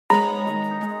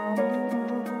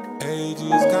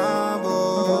AG's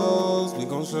Combos, we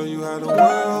gon' show you how the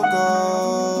world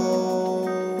goes.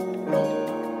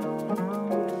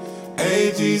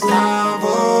 AG's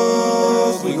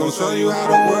Combos, we gon' show you how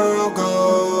the world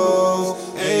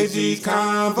goes. AG's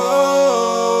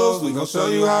Combos, we gon' show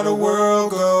you how the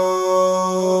world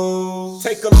goes.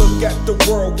 Take a look at the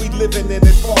world we living in,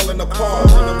 it's falling apart.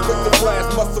 Quick to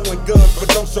flash muscle and guns, but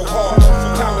don't show heart.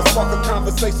 Time to spark a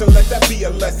conversation, let that be a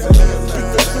lesson. Speak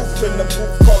the truth in the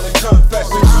booth, call it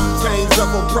confession. Chains of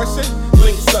oppression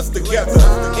links us together.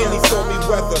 Any stormy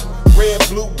weather, red,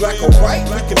 blue, black or white,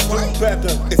 we can do better.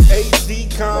 It's AG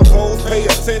Combos, pay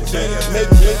attention.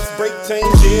 Make links, break chains,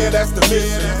 yeah, that's the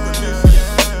mission.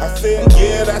 I said,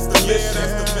 yeah, that's the mission.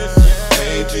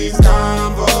 AG's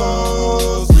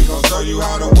Combos, we gon' show you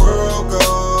how the world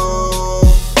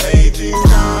goes. AG's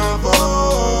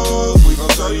Combos, we gon'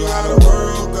 show you how the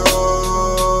world goes.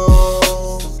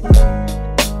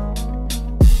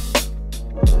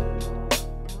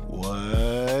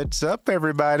 What's up,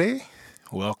 everybody?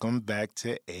 Welcome back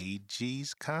to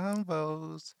AG's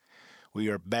Combos. We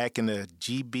are back in the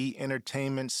GB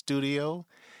Entertainment Studio.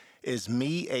 It's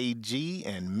me, AG,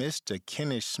 and Mr.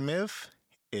 Kenneth Smith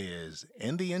is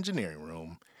in the engineering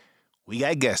room. We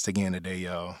got guests again today,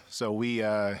 y'all. So we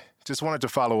just wanted to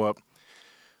follow up.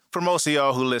 For most of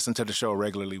y'all who listen to the show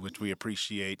regularly, which we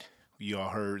appreciate, you all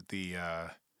heard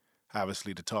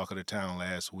obviously the talk of the town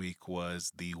last week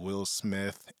was the Will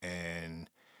Smith and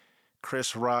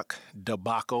Chris Rock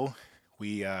debacle.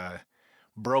 We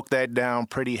broke that down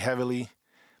pretty heavily.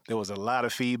 There was a lot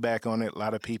of feedback on it. A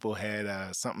lot of people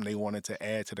had something they wanted to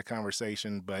add to the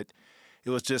conversation, but it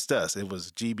was just us. It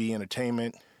was GB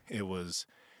Entertainment. It was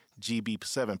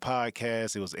GB7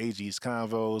 Podcast. It was AG's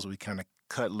Convos. We kind of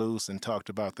cut loose and talked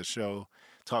about the show,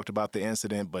 talked about the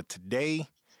incident. But today,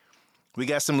 we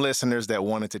got some listeners that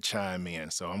wanted to chime in,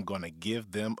 so I'm going to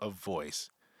give them a voice.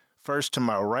 First, to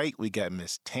my right, we got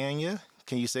Miss Tanya.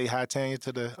 Can you say hi, Tanya,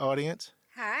 to the audience?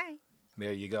 Hi.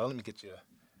 There you go. Let me get you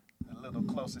a little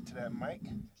closer to that mic.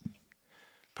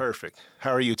 Perfect.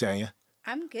 How are you, Tanya?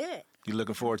 I'm good. You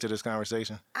looking forward to this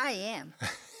conversation? I am.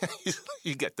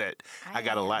 You got that. I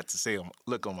got a lot to say.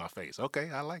 Look on my face.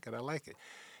 Okay, I like it.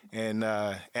 And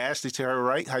Ashley to her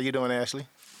right. How you doing, Ashley?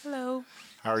 Hello.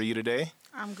 How are you today?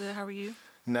 I'm good. How are you?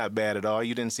 Not bad at all.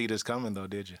 You didn't see this coming, though,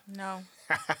 did you? No.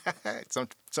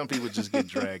 Some people just get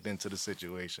dragged into the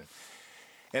situation.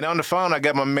 And on the phone, I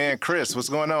got my man, Chris. What's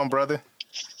going on, brother?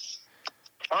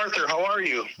 Arthur, how are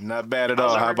you? Not bad at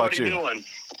all. How about you? Doing?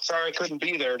 Sorry I couldn't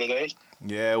be there today.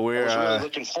 Yeah, I we're was really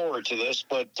looking forward to this,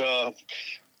 but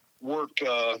work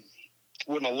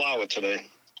wouldn't allow it today.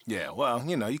 Yeah, well,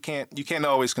 you can't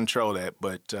always control that,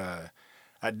 but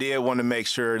I did want to make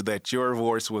sure that your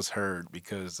voice was heard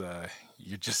because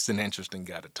you're just an interesting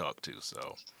guy to talk to.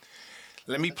 So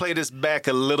let me play this back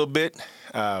a little bit.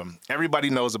 Everybody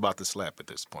knows about the slap at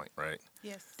this point, right?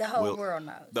 Yes. The whole world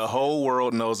knows. The whole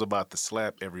world knows about the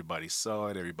slap. Everybody saw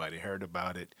it. Everybody heard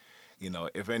about it.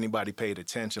 If anybody paid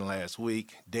attention last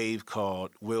week, Dave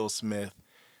called Will Smith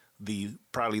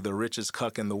probably the richest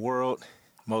cuck in the world.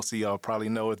 Most of y'all probably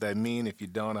know what that means. If you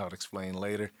don't, I'll explain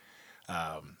later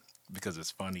because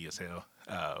it's funny as hell.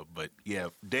 But yeah,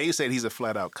 Dave said he's a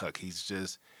flat out cuck. He's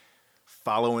just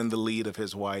following the lead of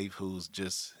his wife, who's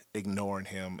just ignoring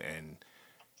him and,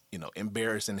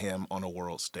 embarrassing him on a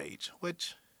world stage,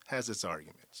 which has its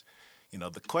arguments.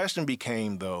 The question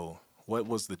became, though, what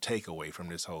was the takeaway from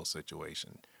this whole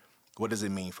situation? What does it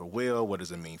mean for Will? What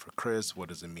does it mean for Chris? What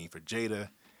does it mean for Jada?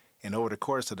 And over the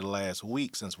course of the last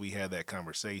week since we had that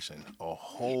conversation, a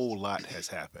whole lot has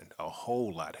happened.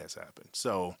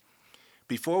 So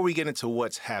before we get into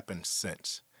what's happened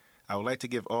since, I would like to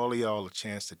give all of y'all a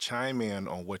chance to chime in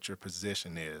on what your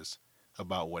position is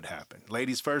about what happened.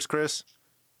 Ladies first, Chris?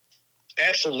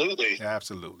 Absolutely.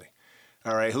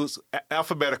 All right, who's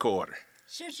alphabetical order?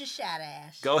 Shoot your shot,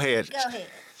 Ash. Go ahead.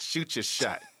 Shoot your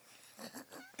shot.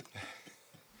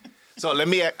 So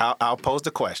I'll pose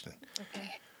the question. Okay.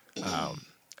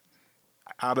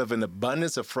 Out of an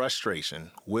abundance of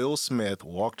frustration, Will Smith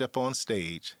walked up on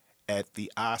stage at the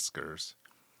Oscars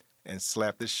and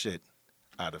slapped the shit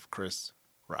out of Chris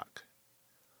Rock.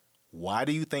 Why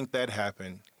do you think that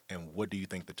happened, and what do you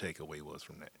think the takeaway was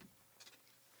from that?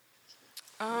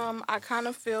 I kind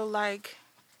of feel like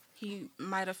he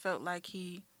might have felt like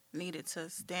he needed to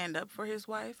stand up for his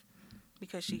wife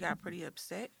because she got pretty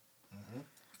upset.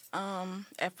 Mm-hmm.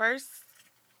 At first,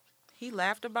 he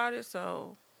laughed about it,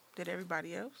 so did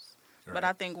everybody else. Right. But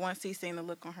I think once he seen the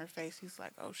look on her face, he's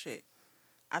like, oh, shit,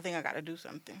 I think I got to do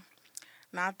something.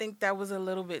 Now, I think that was a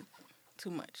little bit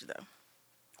too much, though.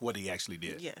 What he actually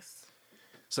did? Yes.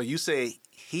 So you say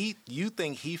you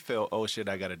think he felt, oh shit,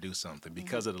 I got to do something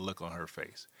because of the look on her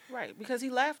face. Right, because he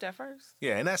laughed at first.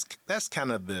 Yeah, and that's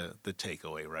kind of the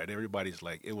takeaway, right? Everybody's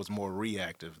like, it was more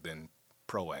reactive than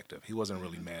proactive. He wasn't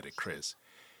really mad at Chris.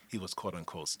 He was quote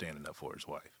unquote standing up for his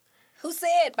wife. Who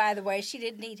said, by the way, she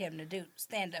didn't need him to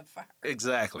stand up for her.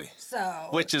 Exactly. So,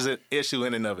 which is an issue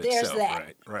in and of there's itself, that.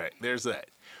 right? Right. There's that.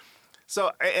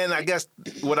 So, and I guess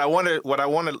what I want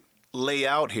to lay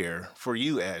out here for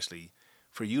you, Ashley,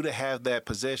 for you to have that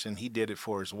position, he did it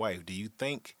for his wife. Do you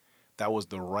think that was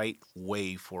the right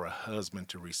way for a husband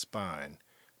to respond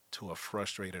to a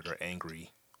frustrated or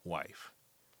angry wife?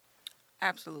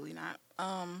 Absolutely not.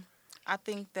 I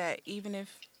think that even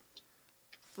if,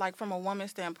 like from a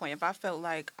woman's standpoint, if I felt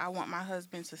like I want my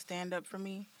husband to stand up for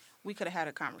me, we could have had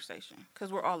a conversation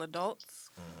because we're all adults,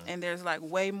 and there's like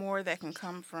way more that can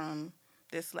come from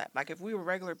this slap. Like if we were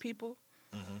regular people,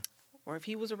 or if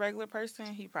he was a regular person,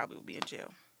 he probably would be in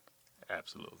jail.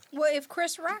 Absolutely. well, if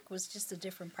Chris Rock was just a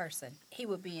different person, he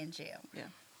would be in jail. Yeah.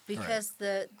 Because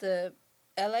the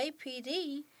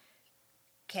LAPD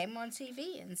came on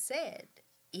TV and said,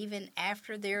 even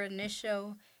after their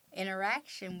initial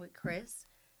interaction with Chris,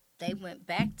 they went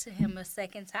back to him a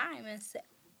second time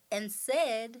and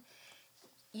said,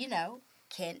 you know,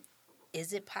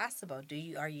 is it possible?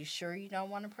 Are you sure you don't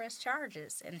want to press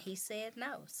charges? And he said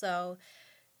no. So,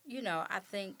 you know, I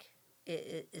think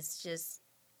it's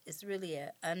really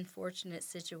an unfortunate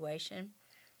situation.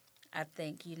 I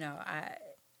think, you know,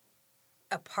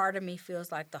 a part of me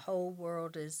feels like the whole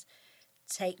world is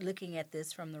looking at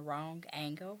this from the wrong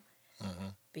angle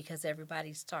because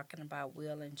everybody's talking about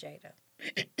Will and Jada.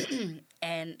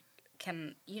 And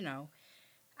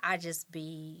I just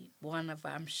be one of,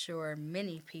 I'm sure,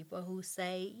 many people who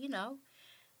say, you know,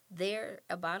 they're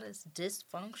about as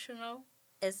dysfunctional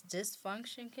as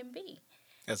dysfunction can be.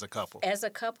 As a couple. As a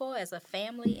couple, as a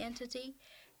family entity,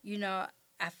 you know,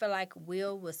 I feel like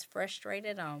Will was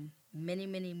frustrated on many,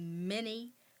 many,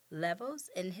 many levels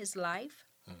in his life.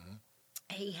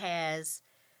 He has,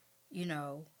 you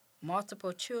know,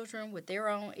 multiple children with their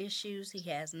own issues. He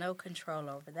has no control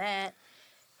over that.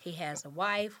 He has a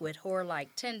wife with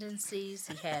whore-like tendencies.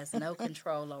 He has no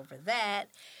control over that.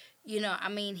 You know, I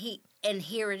mean, and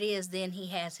here it is, then he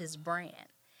has his brand.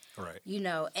 Right. You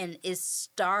know, and it's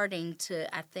starting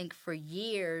to, I think for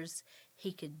years,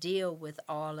 he could deal with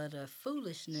all of the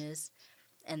foolishness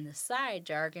and the side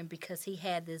jargon because he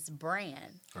had this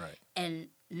brand. Right. And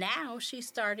now she's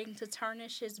starting to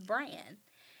tarnish his brand.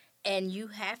 And you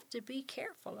have to be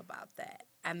careful about that.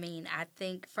 I mean, I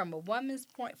think from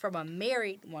a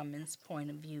married woman's point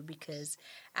of view, because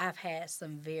I've had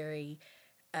some very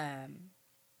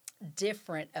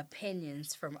different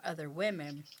opinions from other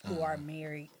women who are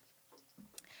married.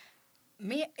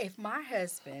 If my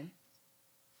husband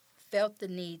felt the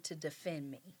need to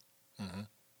defend me,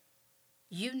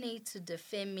 you need to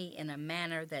defend me in a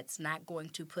manner that's not going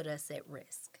to put us at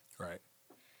risk. Right.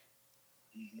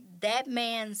 That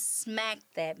man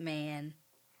smacked that man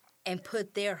and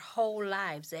put their whole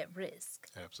lives at risk.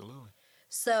 Absolutely.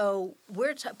 So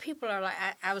people are like,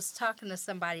 I was talking to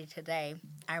somebody today.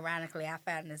 Ironically, I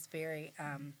found this very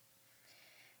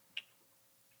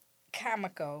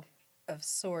comical of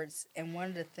sorts. And one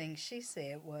of the things she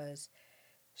said was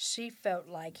she felt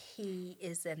like he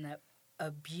is an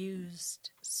abused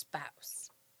spouse.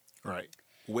 Right.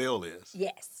 Will is.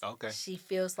 Yes. Okay. She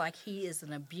feels like he is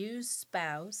an abused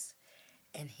spouse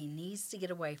and he needs to get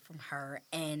away from her.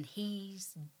 And he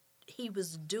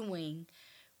was doing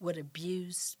what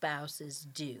abused spouses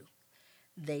do.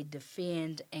 They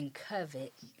defend and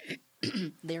covet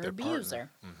their abuser,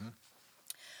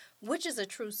 which is a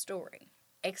true story.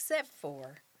 Except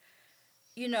for,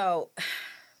 you know,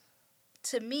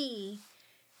 to me,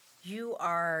 you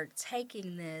are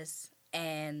taking this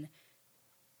and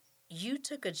you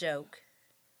took a joke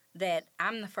that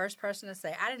I'm the first person to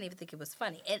say, I didn't even think it was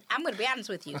funny. And I'm going to be honest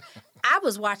with you. I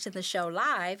was watching the show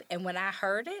live, and when I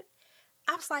heard it,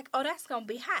 I was like, oh, that's going to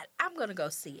be hot. I'm going to go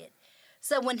see it.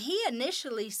 So when he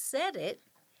initially said it,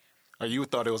 or you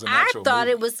thought it was an actual movie? I thought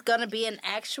it was going to be an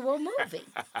actual movie.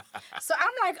 So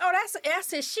I'm like, oh, I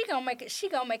said, she going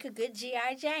to make a good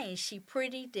G.I. Jane. She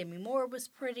pretty. Demi Moore was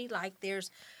pretty. Like,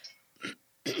 there's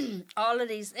all of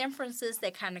these inferences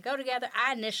that kind of go together.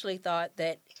 I initially thought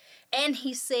that, and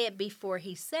he said before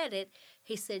he said it,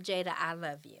 he said, Jada, I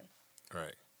love you.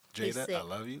 Right. Jada, I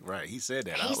love you? Right. He said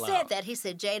that out loud. He said that. He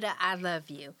said, Jada, I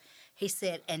love you. He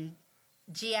said, and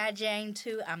G.I. Jane,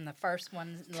 too, I'm the first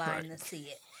one in line to see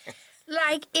it.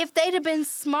 Like, if they'd have been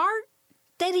smart,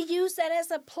 they'd have used that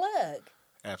as a plug.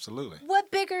 Absolutely.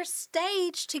 What bigger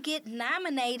stage to get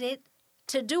nominated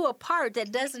to do a part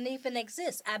that doesn't even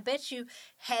exist. I bet you,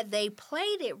 had they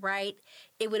played it right,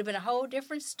 it would have been a whole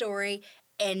different story.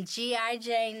 And G.I.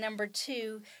 Jane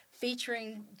 #2,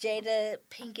 featuring Jada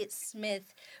Pinkett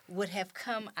Smith, would have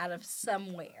come out of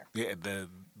somewhere. Yeah, the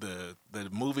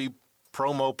movie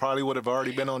promo probably would have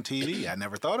already been on TV. I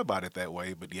never thought about it that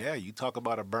way, but yeah, you talk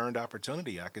about a burned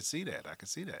opportunity. I could see that.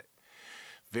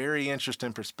 Very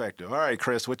interesting perspective. All right,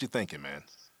 Chris, what you thinking, man?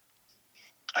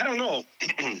 I don't know.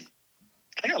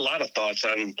 I got a lot of thoughts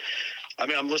on. I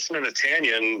mean, I'm listening to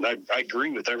Tanya, and I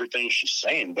agree with everything she's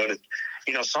saying. But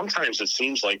sometimes it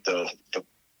seems like the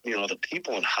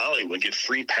people in Hollywood get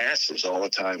free passes all the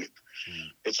time.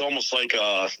 It's almost like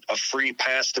a free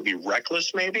pass to be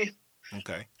reckless, maybe.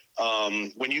 Okay.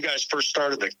 When you guys first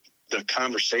started the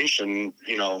conversation,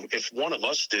 if one of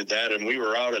us did that and we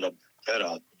were out at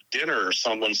a dinner or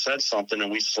someone said something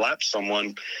and we slapped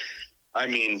someone, I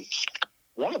mean,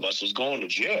 one of us is going to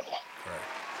jail.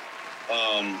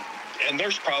 Right. And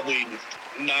there's probably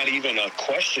not even a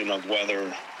question of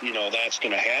whether, that's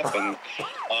going to happen.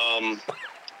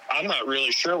 I'm not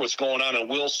really sure what's going on in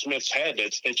Will Smith's head.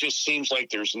 It just seems like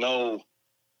there's no,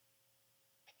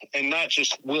 and not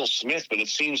just Will Smith, but it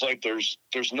seems like there's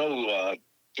no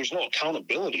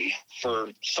accountability for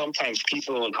sometimes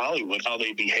people in Hollywood, how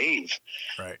they behave.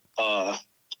 Right.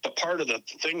 The part of the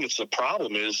thing that's the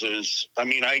problem is I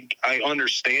mean, I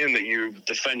understand that you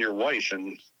defend your wife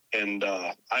and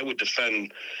I would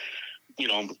defend,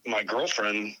 my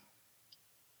girlfriend,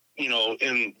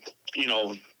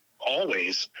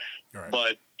 always. Right.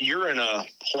 But you're in a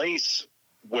place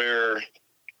where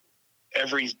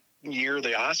every year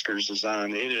the Oscars is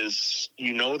on. It is,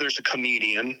 there's a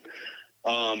comedian.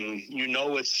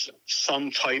 It's some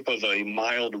type of a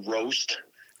mild roast.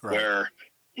 Right. Where,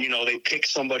 they pick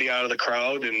somebody out of the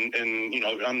crowd and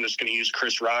I'm just going to use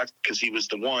Chris Rock because he was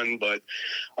the one, but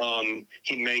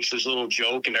he makes his little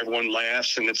joke and everyone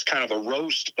laughs and it's kind of a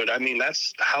roast. But I mean,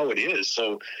 that's how it is.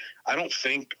 So I don't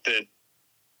think that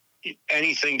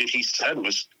anything that he said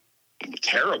was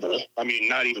terrible. I mean,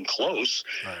 not even close.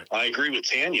 Right. I agree with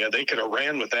Tanya. They could have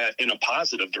ran with that in a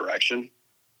positive direction.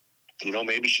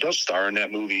 Maybe she does star in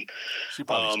that movie. She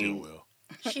probably still will.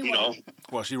 She won't.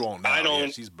 Well, she won't now. I don't. Yeah,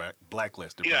 she's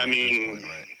blacklisted. Yeah, I mean, point,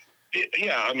 right?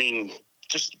 Yeah, I mean,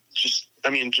 just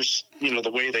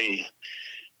the way they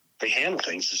handle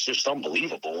things is just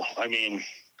unbelievable. I mean,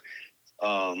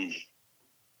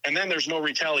 and then there's no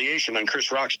retaliation on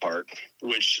Chris Rock's part,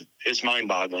 which is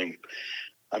mind-boggling.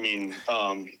 I mean,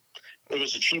 it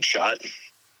was a cheap shot.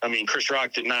 I mean, Chris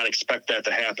Rock did not expect that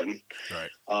to happen. Right.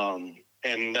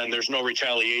 And then there's no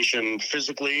retaliation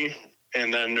physically,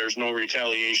 and then there's no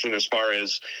retaliation as far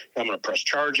as I'm going to press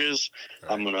charges,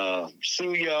 right. I'm going to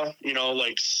sue you.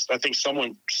 I think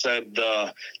someone said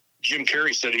Jim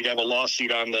Carrey said he'd have a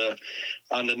lawsuit on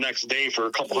the next day for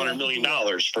a couple $100 million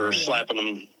for slapping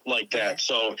him like that. Yeah.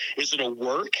 So is it a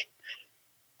work?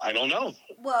 I don't know.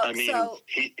 Well, I mean,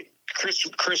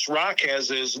 Chris Rock has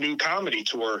his new comedy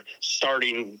tour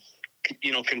starting,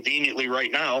 conveniently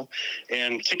right now,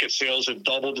 and ticket sales have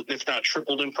doubled, if not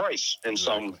tripled in price in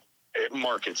some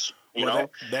markets.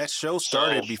 That show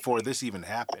started before this even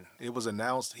happened. It was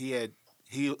announced I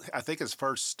think his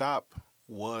first stop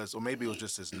was, or maybe it was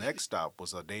just his next stop,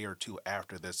 was a day or two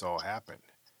after this all happened.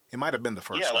 It might have been the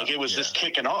first stop. Like it was just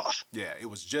kicking off. Yeah, it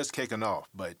was just kicking off.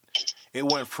 But it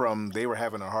went from they were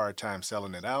having a hard time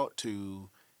selling it out to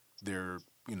they're,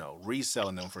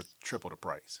 reselling them for triple the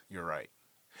price. You're right.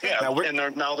 Yeah,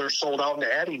 now they're sold out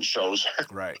into adding shows.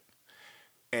 Right.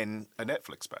 And a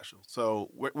Netflix special. So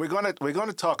we're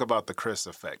gonna talk about the Chris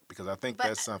effect because I think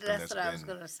that's something that's what I was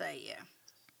gonna say. Yeah.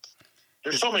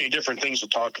 There's so many different things to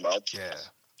talk about. Yeah.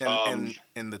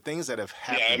 And the things that have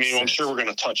happened. Yeah, I mean, I'm sure we're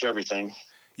gonna touch everything.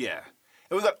 Yeah.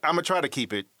 I'm gonna try to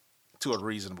keep it to a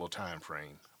reasonable time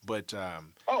frame. But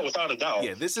without a doubt.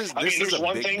 Yeah, this is. There's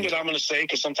one thing that I'm gonna say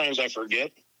because sometimes I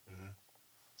forget.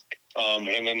 Mm-hmm.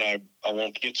 And then I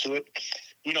won't get to it.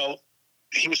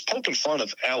 He was poking fun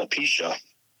of alopecia.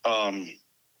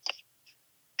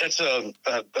 That's a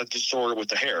disorder with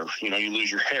the hair. You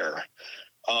lose your hair.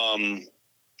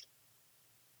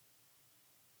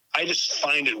 I just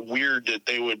find it weird that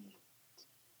they would,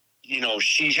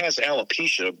 she has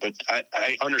alopecia, but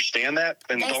I understand that.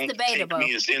 And that's don't debatable. Take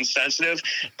me as insensitive,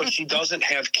 but she doesn't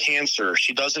have cancer.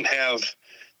 She doesn't have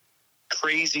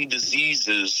crazy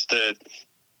diseases that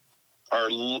are,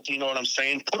 you know what I'm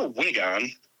saying? Put a wig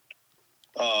on.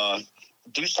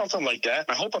 Do something like that.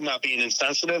 I hope I'm not being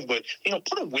insensitive, but,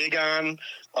 put a wig on.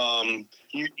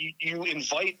 You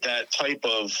invite that type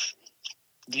of,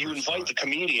 you invite the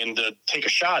comedian to take a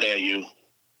shot at you.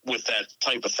 with that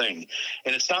type of thing.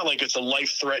 And it's not like it's a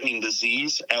life-threatening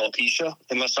disease, alopecia,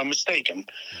 unless I'm mistaken.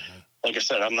 Mm-hmm. Like I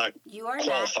said, I'm not You are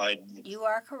qualified. not. You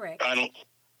are correct. I don't.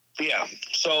 Yeah.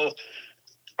 So,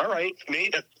 all right.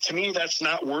 To me, that's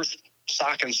not worth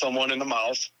socking someone in the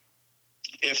mouth.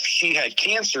 If she had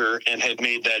cancer and had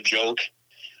made that joke,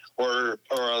 or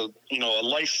a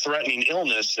life-threatening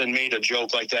illness and made a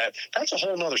joke like that, that's a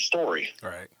whole nother story.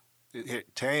 Right. Here,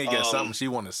 Tanya got something she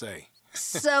want to say.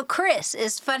 So, Chris,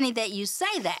 it's funny that you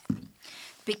say that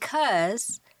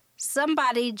because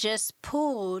somebody just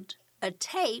pulled a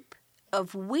tape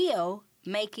of Will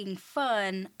making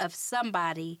fun of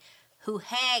somebody who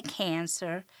had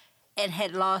cancer and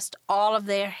had lost all of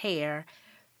their hair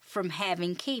from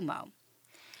having chemo.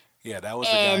 Yeah, that was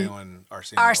the guy on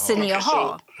Arsenio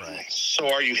Hall. Right.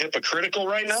 So are you hypocritical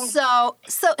right now? So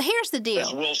here's the deal.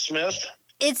 As Will Smith?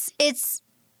 It's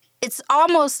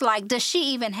almost like, does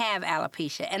she even have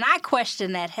alopecia? And I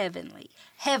question that heavily.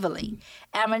 And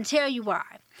I'm going to tell you why.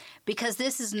 Because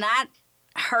this is not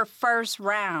her first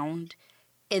round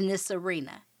in this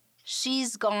arena.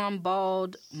 She's gone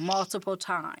bald multiple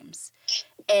times.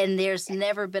 And there's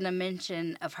never been a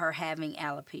mention of her having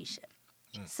alopecia.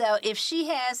 So if she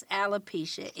has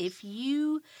alopecia, if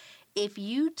you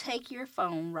take your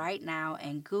phone right now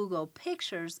and Google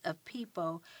pictures of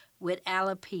people with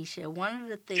alopecia, one of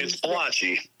the things it's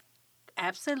blotchy.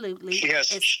 Absolutely. She has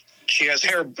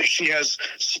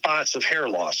spots of hair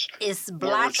loss. It's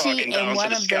blotchy, and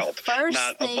one of the first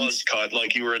not things, a buzz cut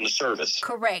like you were in the service.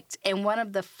 Correct. And one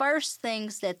of the first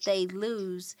things that they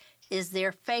lose is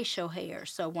their facial hair.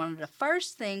 So one of the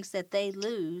first things that they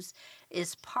lose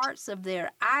is parts of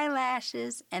their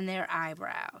eyelashes and their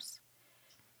eyebrows.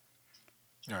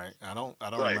 All right. I don't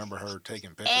remember her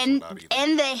taking pictures without either.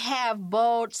 And they have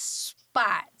bald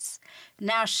spots.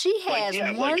 Now she has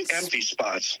like empty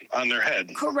spots on their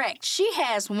head. Correct. She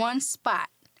has one spot.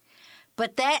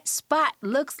 But that spot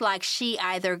looks like she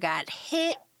either got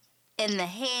hit in the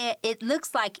head. It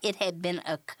looks like it had been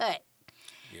a cut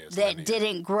that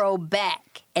didn't grow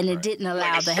back, and it didn't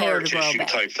allow like the hair to grow back.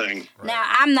 Type thing. Right. Now,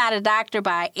 I'm not a doctor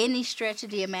by any stretch of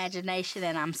the imagination,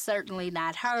 and I'm certainly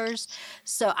not hers,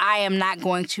 so I am not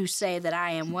going to say that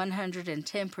I am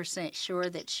 110% sure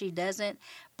that she doesn't,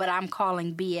 but I'm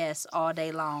calling BS all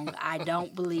day long. I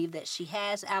don't believe that she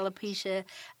has alopecia.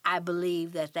 I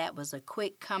believe that that was a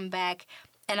quick comeback.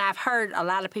 And I've heard a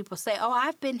lot of people say, oh,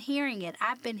 I've been hearing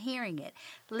it.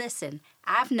 Listen,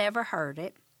 I've never heard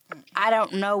it. I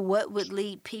don't know what would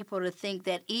lead people to think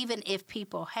that even if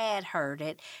people had heard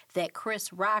it, that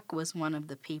Chris Rock was one of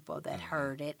the people that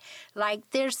heard it.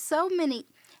 Like, there's so many.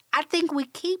 I think we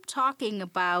keep talking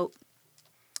about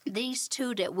these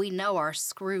two that we know are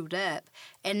screwed up,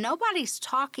 and nobody's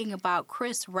talking about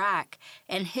Chris Rock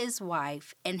and his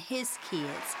wife and his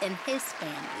kids and his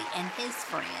family and his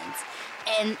friends.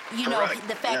 And,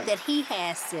 the fact that he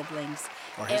has siblings.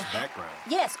 Or his background.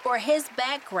 Yes, or his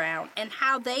background and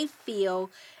how they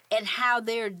feel and how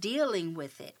they're dealing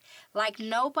with it. Like,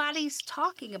 nobody's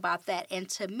talking about that. And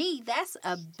to me, that's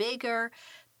a bigger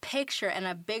picture and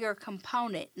a bigger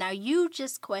component. Now, you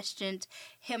just questioned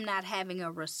him not having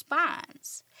a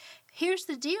response. Here's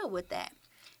the deal with that.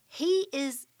 He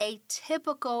is a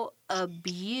typical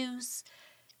abuse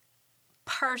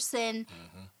person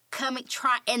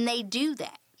and they do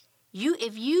that.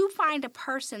 If you find a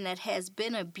person that has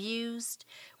been abused,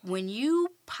 when you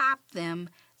pop them,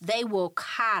 they will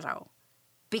coddle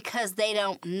because they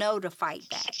don't know to fight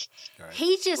back. Right.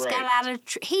 He just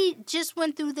he just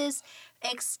went through this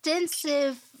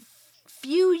extensive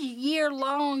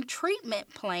few-year-long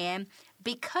treatment plan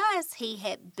because he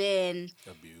had been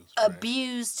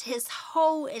abused his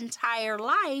whole entire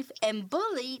life and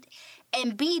bullied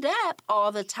and beat up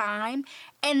all the time.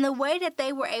 And the way that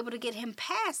they were able to get him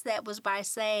past that was by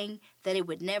saying that it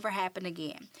would never happen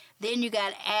again. Then you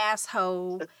got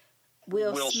asshole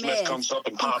Will Smith comes up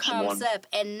and pops him one.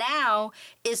 And now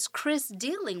is Chris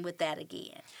dealing with that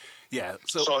again. Yeah.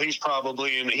 So he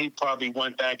probably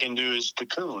went back into his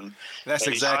cocoon. That's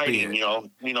exactly hiding,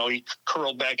 it. He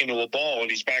curled back into a ball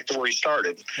and he's back to where he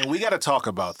started. And we got to talk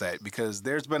about that because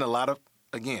there's been a lot of,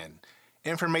 again,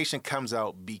 information comes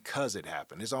out because it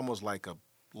happened. It's almost like a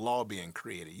law being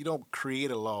created. You don't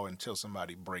create a law until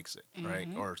somebody breaks it, right?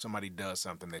 Or somebody does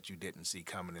something that you didn't see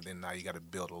coming, and then now you got to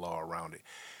build a law around it.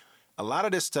 A lot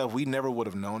of this stuff we never would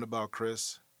have known about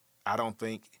Chris. I don't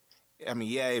think. I mean,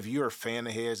 yeah, if you're a fan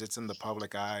of his, it's in the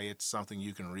public eye. It's something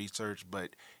you can research. But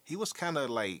he was kind of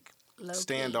like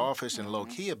standoffish and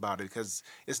low-key about it because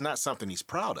it's not something he's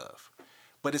proud of.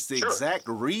 But it's the exact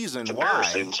reason why.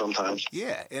 Sometimes.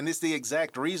 Yeah, and it's the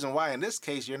exact reason why. In this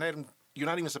case, you're you're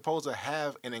not even supposed to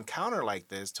have an encounter like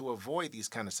this to avoid these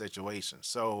kind of situations.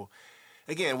 So,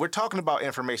 again, we're talking about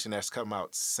information that's come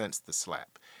out since the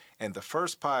slap. And the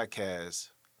first podcast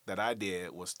that I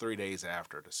did was 3 days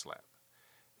after the slap.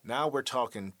 Now we're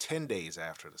talking 10 days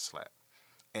after the slap.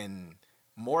 And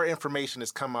more information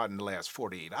has come out in the last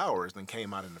 48 hours than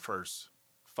came out in the first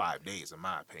 5 days, in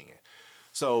my opinion.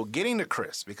 So getting to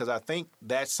Chris, because I think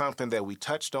that's something that we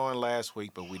touched on last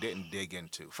week, but we didn't dig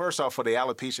into. First off, for the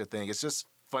alopecia thing, it's just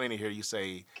funny to hear you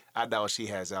say, I doubt she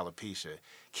has alopecia.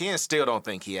 Ken still don't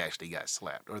think he actually got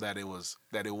slapped or that it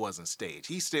wasn't staged.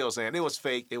 He's still saying it was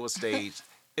fake, it was staged,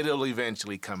 it'll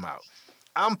eventually come out.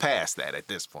 I'm past that at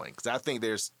this point because I think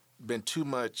there's been too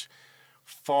much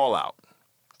fallout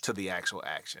to the actual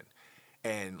action.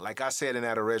 And like I said in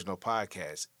that original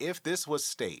podcast, if this was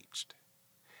staged,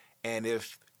 and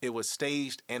if it was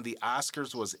staged and the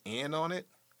Oscars was in on it,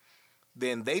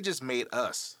 then they just made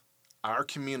us, our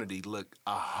community, look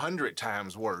 100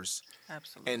 times worse.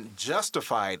 Absolutely. And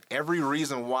justified every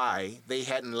reason why they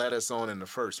hadn't let us on in the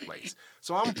first place.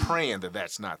 So I'm praying that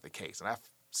that's not the case. And I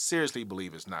seriously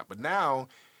believe it's not. But now,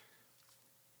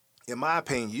 in my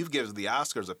opinion, you've given the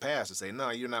Oscars a pass to say, no,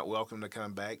 you're not welcome to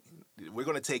come back. We're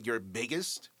going to take your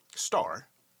biggest star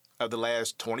of the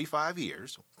last 25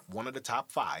 years, one of the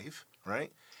top 5,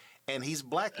 right? And he's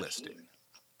blacklisted.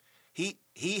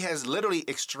 He has literally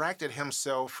extracted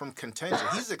himself from contention.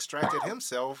 He's extracted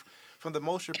himself from the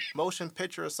Motion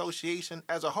Picture Association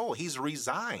as a whole. He's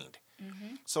resigned.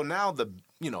 Mm-hmm. So now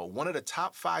one of the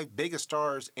top 5 biggest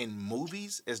stars in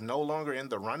movies is no longer in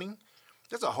the running.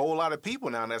 There's a whole lot of people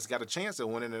now that's got a chance of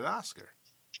winning an Oscar.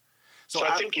 So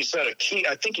I think you said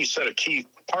a key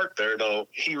part there, though.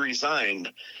 He resigned.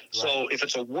 Right. So if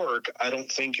it's a work, I don't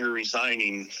think you're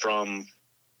resigning from,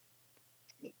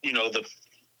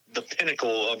 the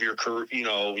pinnacle of your career,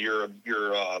 your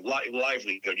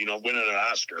livelihood, winning an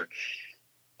Oscar.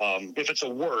 If it's a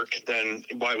work, then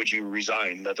why would you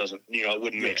resign? That doesn't, it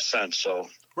wouldn't make sense. So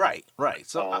right.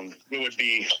 So it would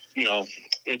be,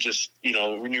 it just,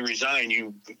 when you resign,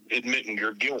 you admitting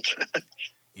your guilt.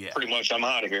 Yeah. Pretty much, I'm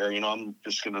out of here. I'm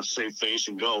just gonna save face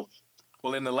and go.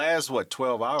 Well, in the last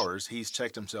 12 hours, he's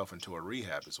checked himself into a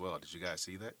rehab as well. Did you guys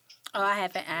see that? Oh, I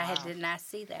haven't. Did not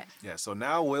see that. Yeah. So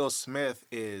now Will Smith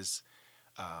is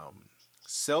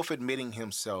self-admitting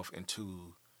himself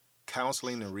into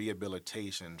counseling and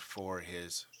rehabilitation for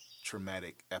his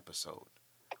traumatic episode.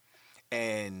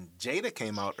 And Jada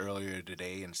came out earlier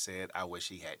today and said, "I wish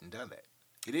he hadn't done that.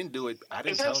 He didn't do it. I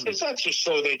didn't tell him." Is that just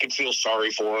so they can feel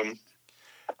sorry for him?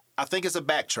 I think it's a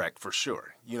backtrack for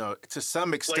sure. To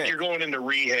some extent. Like you're going into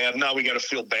rehab, now we got to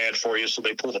feel bad for you, so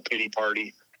they pull the pity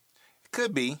party.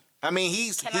 Could be. I mean,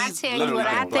 Can I tell you what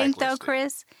I think, though,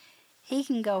 Chris? He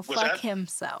can go What's fuck that?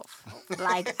 himself.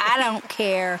 Like, I don't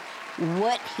care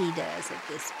what he does at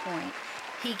this point.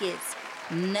 He gets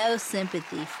no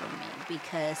sympathy from me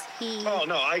because he... Oh,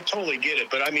 no, I totally get it,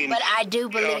 but I mean... But I do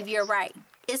believe you're right.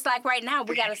 It's like right now,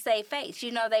 we got to save face.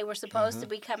 They were supposed to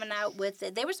be coming out with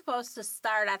it. They were supposed to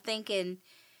start, I think, in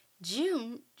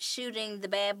June, shooting the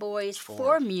Bad Boys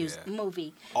 4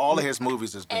 movie. All of his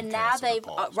movies has been and now they've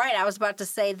right. I was about to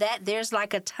say that there's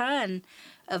like a ton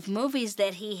of movies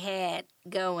that he had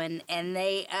going, and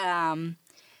they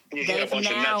you had a bunch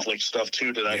of Netflix stuff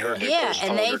too that I heard.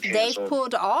 And they've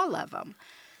pulled all of them.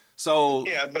 So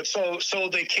but so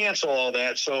they cancel all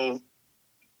that. So.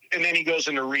 And then he goes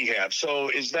into rehab. So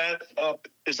is that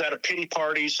a pity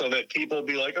party so that people will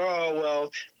be like,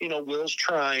 oh, well, Will's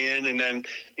trying. And then,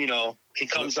 he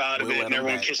comes out of it and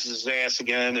everyone kisses his ass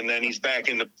again. And then he's back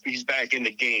in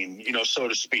the game, so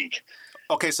to speak.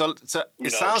 Okay. So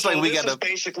it sounds like we got to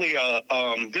basically,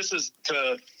 this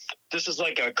is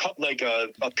like a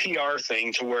PR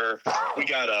thing to where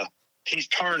he's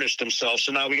tarnished himself.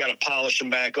 So now we got to polish him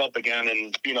back up again.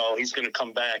 And, he's going to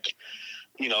come back,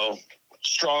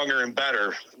 stronger and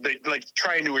better. They like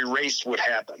trying to erase what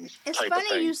happened. It's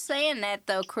funny you saying that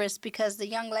though, Chris, because the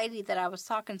young lady that I was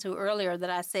talking to earlier that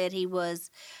I said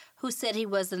who said he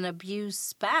was an abused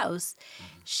spouse,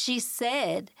 she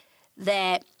said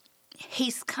that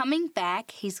he's coming back.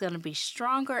 He's going to be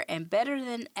stronger and better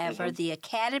than ever. Mm-hmm. The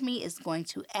Academy is going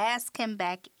to ask him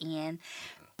back in.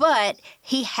 But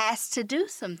he has to do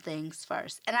some things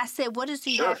first. And I said, what does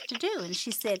he have to do? And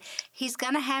she said, he's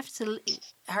going to have to,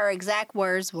 her exact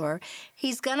words were,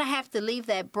 he's going to have to leave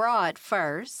that broad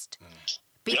first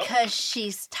because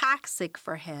she's toxic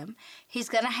for him. He's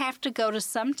going to have to go to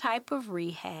some type of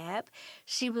rehab.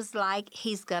 She was like,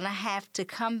 he's going to have to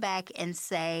come back and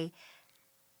say,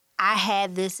 I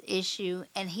had this issue,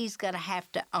 and he's going to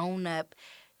have to own up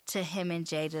to him and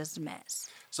Jada's mess.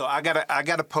 So I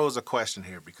gotta pose a question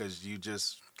here because you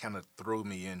just kind of threw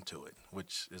me into it,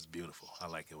 which is beautiful. I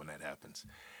like it when that happens.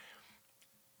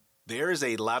 There is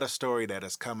a lot of story that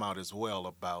has come out as well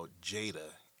about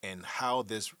Jada and how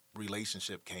this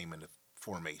relationship came into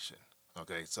formation.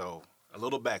 Okay, so a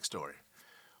little backstory.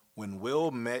 When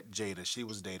Will met Jada, she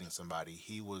was dating somebody.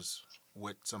 He was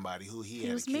with somebody who he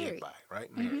had a was kid married. by,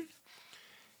 right? Married.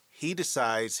 He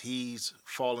decides he's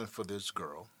falling for this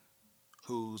girl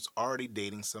who's already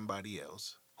dating somebody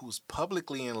else, who's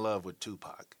publicly in love with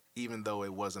Tupac, even though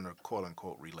it wasn't a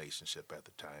quote-unquote relationship at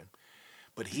the time.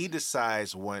 But he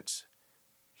decides once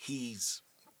he's,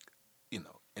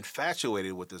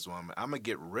 infatuated with this woman, I'm going to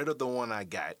get rid of the one I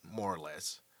got, more or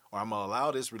less, or I'm going to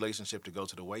allow this relationship to go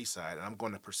to the wayside, and I'm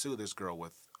going to pursue this girl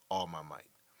with all my might.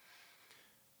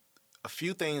 A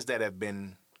few things that have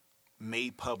been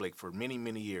made public for many,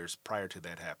 many years prior to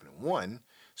that happening. One,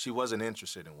 she wasn't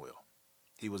interested in Will.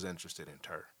 He was interested in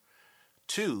her.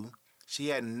 Two, she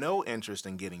had no interest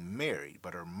in getting married,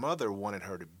 but her mother wanted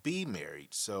her to be married,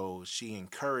 so she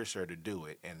encouraged her to do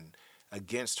it, and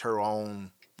against her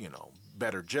own,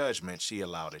 better judgment, she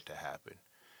allowed it to happen.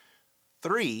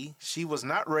 Three, she was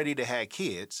not ready to have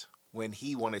kids when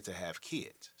he wanted to have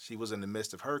kids. She was in the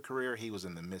midst of her career. He was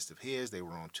in the midst of his. They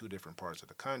were on two different parts of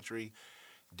the country.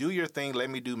 Do your thing. Let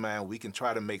me do mine. We can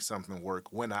try to make something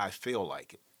work when I feel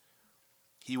like it.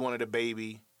 He wanted a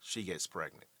baby. She gets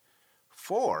pregnant.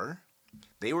 Four,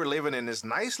 they were living in this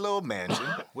nice little mansion,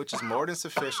 which is more than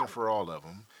sufficient for all of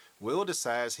them. Will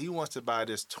decides he wants to buy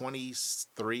this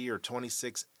 23 or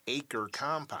 26 acre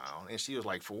compound. And she was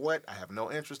like, for what? I have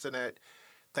no interest in that.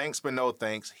 Thanks, but no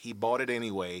thanks. He bought it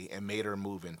anyway and made her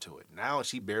move into it. Now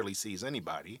she barely sees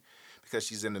anybody because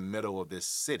she's in the middle of this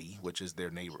city, which is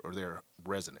their neighbor or their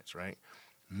residence, right?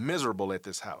 Miserable at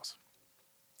this house.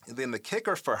 And then the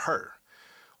kicker for her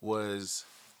was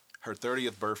her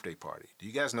 30th birthday party. Do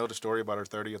you guys know the story about her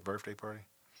 30th birthday party?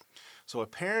 So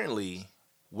apparently,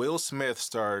 Will Smith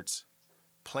starts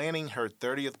planning her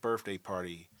 30th birthday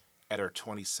party at her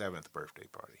 27th birthday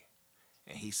party.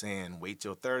 And he's saying, wait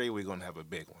till 30, we're going to have a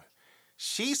big one.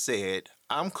 She said,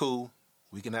 I'm cool.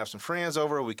 We can have some friends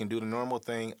over. We can do the normal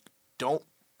thing. Don't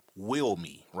will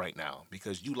me right now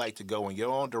because you like to go in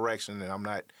your own direction and I'm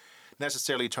not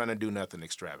necessarily trying to do nothing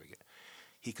extravagant.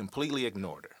 He completely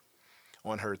ignored her.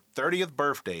 On her 30th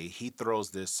birthday, he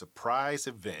throws this surprise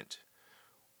event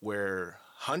where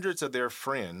hundreds of their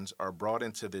friends are brought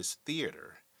into this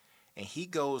theater, and he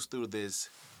goes through this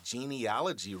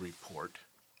genealogy report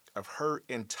of her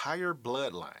entire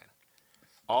bloodline,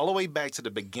 all the way back to the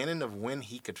beginning of when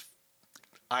he could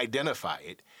identify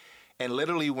it, and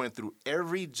literally went through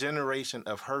every generation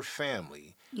of her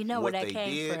family. You know where that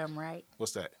came from, right?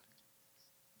 What's that?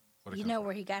 You know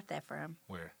where he got that from?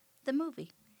 Where? The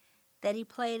movie that he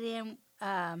played in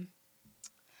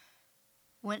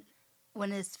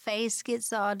when his face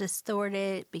gets all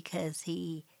distorted because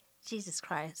Jesus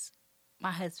Christ,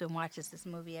 my husband watches this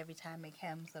movie every time it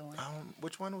comes on.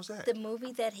 Which one was that? The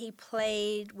movie that he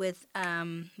played with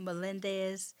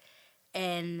Melendez,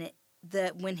 and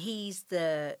when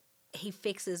he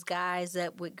fixes guys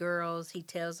up with girls. He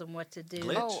tells them what to do.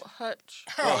 Glitch? Oh, Hutch.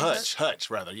 Hutch,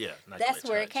 rather, yeah. That's Glitch,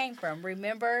 where Hutch. it came from.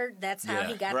 Remember? That's how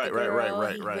he got the Right, girl.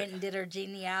 right. He went and did her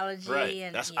genealogy. Right.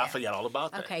 And, I forgot all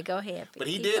about that. Okay, go ahead. But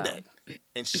he Keep did going. that.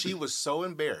 And she was so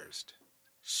embarrassed,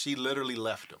 she literally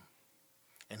left him.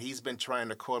 And he's been trying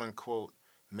to, quote unquote,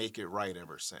 make it right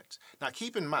ever since. Now,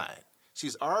 keep in mind,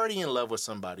 she's already in love with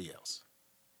somebody else.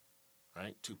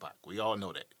 Right? Tupac. We all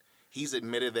know that. He's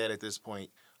admitted that at this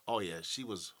point. Oh, yeah, she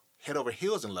was head over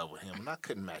heels in love with him, and I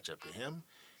couldn't match up to him.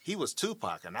 He was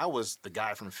Tupac, and I was the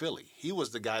guy from Philly. He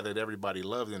was the guy that everybody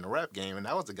loved in the rap game, and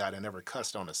I was the guy that never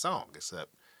cussed on a song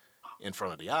except in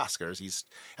front of the Oscars.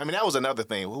 That was another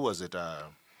thing. Who was it? I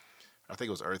think it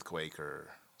was Earthquake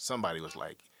or somebody was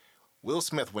like, Will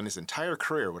Smith went his entire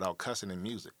career without cussing in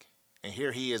music, and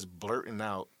here he is blurting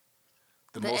out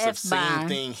the most obscene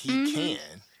thing he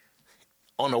can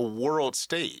on a world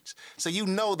stage. So you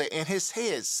know that in his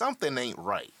head, something ain't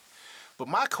right. But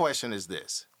my question is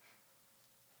this.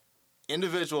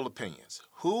 Individual opinions.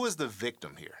 Who is the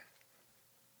victim here?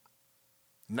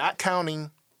 Not counting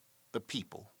the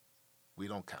people. We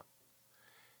don't count.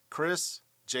 Chris,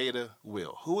 Jada,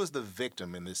 Will. Who is the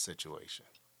victim in this situation?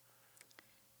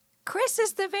 Chris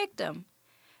is the victim.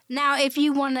 Now, if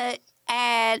you want to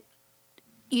add,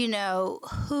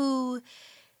 who...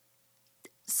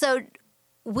 So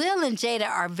Will and Jada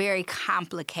are very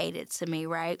complicated to me,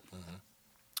 right?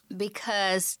 Mm-hmm.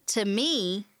 Because to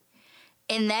me,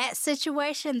 in that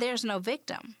situation, there's no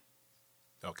victim.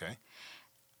 Okay.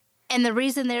 And the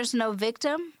reason there's no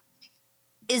victim,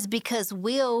 is because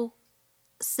Will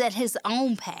set his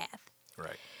own path.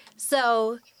 Right.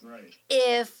 So Right.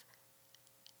 if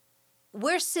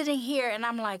we're sitting here and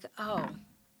I'm like, oh,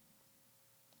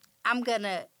 I'm going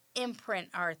to imprint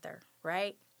Arthur,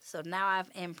 right? So now I've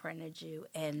imprinted you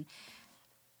and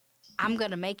I'm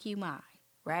going to make you mine,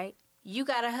 right? You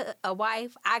got a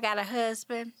wife, I got a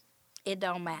husband. It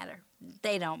don't matter.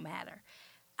 They don't matter.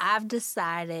 I've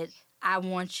decided I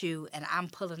want you and I'm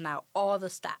pulling out all the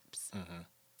stops. Mm-hmm.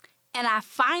 And I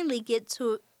finally get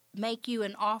to make you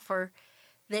an offer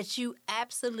that you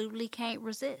absolutely can't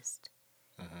resist.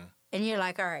 Mm-hmm. And you're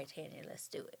like, all right, Tanya, let's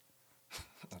do it.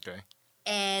 Okay.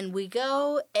 And we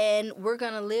go and we're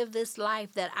going to live this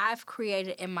life that I've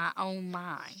created in my own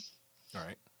mind. All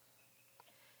right.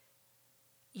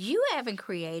 You haven't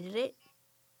created it.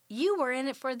 You were in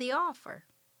it for the offer.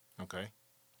 Okay.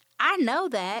 I know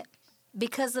that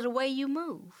because of the way you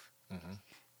move. Mm-hmm.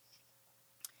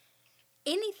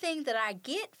 Anything that I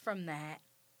get from that,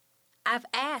 I've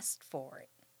asked for it.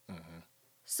 Mm-hmm.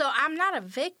 So I'm not a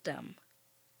victim.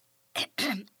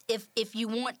 If you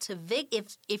want to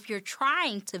if you're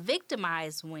trying to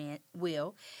victimize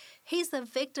Will, he's a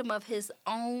victim of his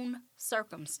own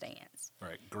circumstance.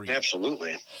 Right. Greed.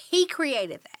 Absolutely. He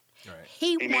created that. Right.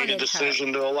 He He wanted made a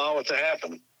decision to allow it to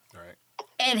happen. Right.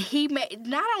 and he made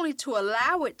not only to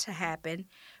allow it to happen,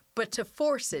 but to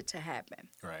force it to happen.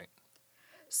 Right.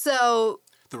 So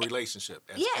The relationship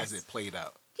as Yes. it played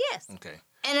out. yes, Okay.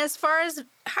 and as far as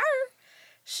her,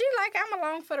 she like, I'm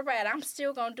along for the ride. I'm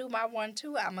still gonna do my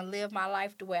 1-2. I'm gonna live my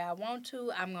life the way I want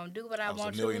to. I'm gonna do what I I was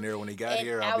want a to. millionaire when he got And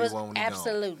here. I I'll was be one when he's gone.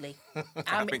 absolutely.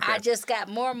 I think I that's- just got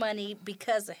more money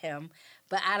because of him,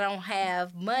 but I don't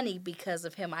have money because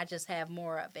of him. I just have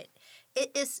more of it.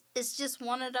 It's just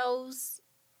one of those.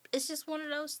 It's just one of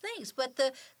those things. But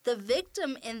the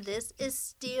victim in this is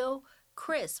still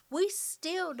Chris. We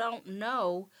still don't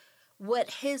know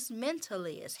what his mental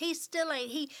is. He still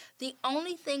ain't. The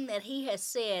only thing that he has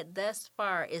said thus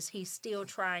far is he's still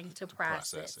trying to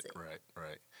process it. Right.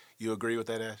 Right. You agree with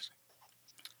that, Ashley?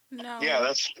 No. Yeah,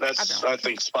 that's don't. I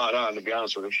think spot on, to be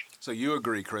honest with you. So you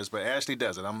agree, Chris, but Ashley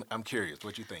doesn't. I'm curious.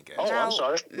 What you think, Oh, Ashley? I'm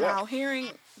sorry. Yeah. Now, hearing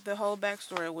the whole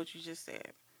backstory of what you just said,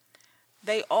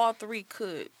 they all three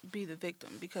could be the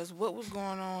victim because what was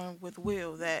going on with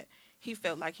Will that he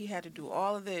felt like he had to do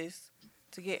all of this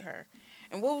to get her.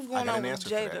 And what was going got on an with answer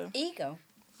for that. Jada? Ego.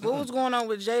 What was going on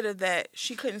with Jada that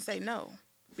she couldn't say no?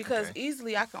 Because Okay.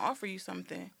 easily I can offer you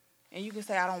something and you can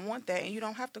say I don't want that and you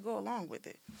don't have to go along with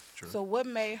it. True. So what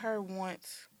made her want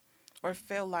or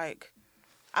feel like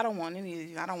I don't want any of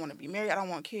these, I don't want to be married, I don't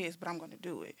want kids, but I'm going to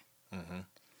do it. Mm-hmm.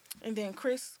 And then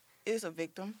Chris is a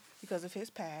victim because of his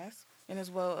past and as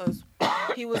well as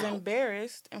he was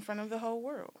embarrassed in front of the whole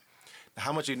world.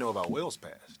 How much you know about Will's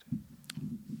past?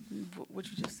 What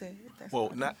you just said. That's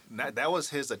Well, not that was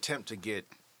his attempt to get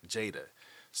Jada.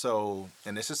 So,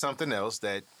 and this is something else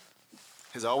that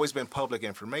has always been public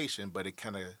information, but it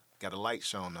kind of got a light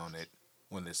shown on it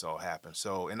when this all happened.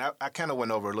 So, and I kind of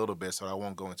went over a little bit, so I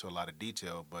won't go into a lot of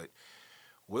detail, but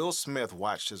Will Smith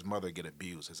watched his mother get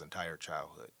abused his entire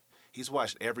childhood. He's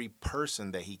watched every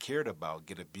person that he cared about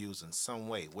get abused in some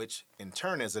way, which in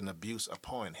turn is an abuse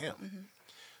upon him. Mm-hmm.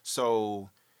 So,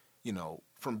 you know,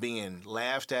 from being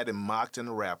laughed at and mocked in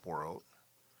the rap world,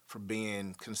 from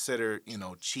being considered, you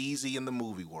know, cheesy in the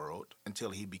movie world until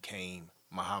he became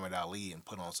Muhammad Ali and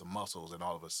put on some muscles, and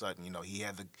all of a sudden, you know, he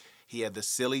had the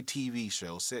silly TV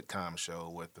show, sitcom show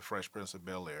with the Fresh Prince of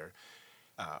Bel-Air.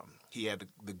 He had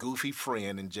the goofy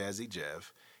friend in Jazzy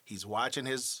Jeff. He's watching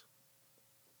his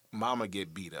mama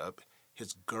get beat up.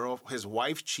 His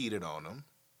wife cheated on him,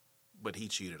 but he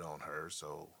cheated on her.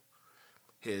 So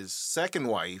his second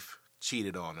wife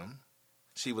cheated on him.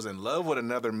 She was in love with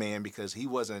another man because he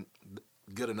wasn't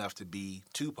good enough to be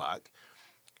Tupac.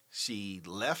 She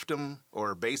left him,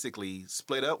 or basically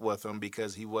split up with him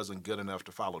because he wasn't good enough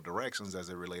to follow directions as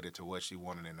it related to what she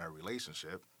wanted in her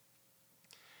relationship.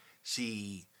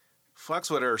 She fucks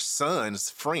with her son's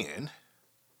friend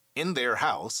in their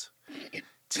house,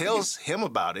 tells him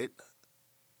about it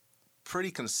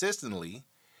pretty consistently,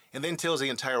 and then tells the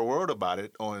entire world about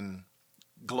it on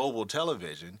global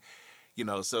television. You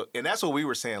know, so, and that's what we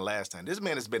were saying last time. This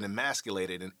man has been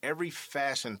emasculated in every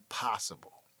fashion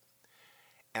possible.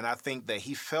 And I think that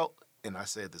he felt, and I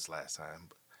said this last time,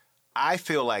 I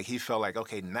feel like he felt like,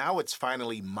 okay, now it's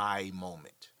finally my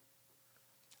moment.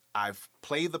 I've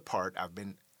played the part. I've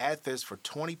been at this for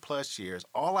 20 plus years.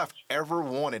 All I've ever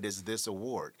wanted is this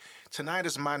award. Tonight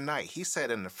is my night. He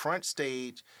sat in the front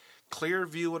stage, clear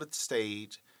view of the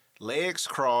stage, legs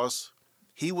crossed,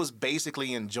 He was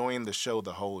basically enjoying the show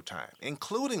the whole time,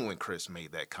 including when Chris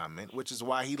made that comment, which is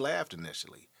why he laughed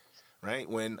initially, right?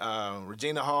 When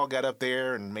Regina Hall got up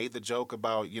there and made the joke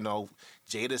about,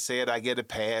 Jada said I get a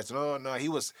pass. No, he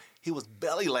was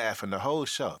belly laughing the whole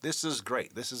show. This is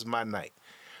great. This is my night.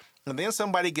 And then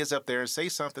somebody gets up there and say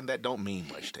something that don't mean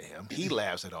much to him. He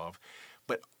laughs it off.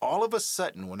 But all of a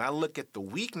sudden, when I look at the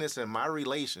weakness in my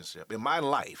relationship, in my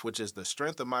life, which is the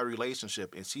strength of my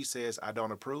relationship, and she says I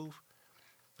don't approve,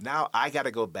 now I got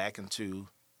to go back into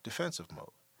defensive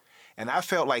mode. And I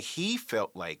felt like he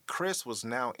felt like Chris was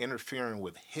now interfering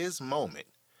with his moment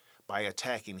by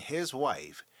attacking his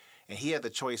wife. And he had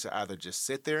the choice to either just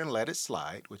sit there and let it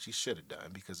slide, which he should have done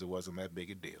because it wasn't that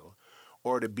big a deal,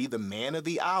 or to be the man of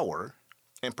the hour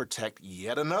and protect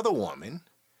yet another woman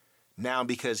now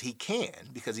because he can,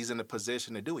 because he's in a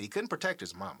position to do it. He couldn't protect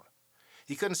his mama.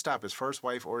 He couldn't stop his first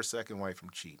wife or his second wife from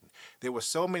cheating. There were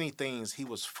so many things he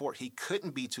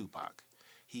couldn't be Tupac.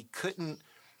 He couldn't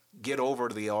get over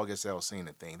the August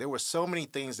Alsina thing. There were so many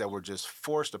things that were just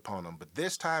forced upon him. But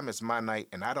this time it's my night,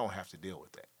 and I don't have to deal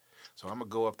with that. So I'm going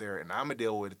to go up there, and I'm going to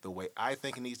deal with it the way I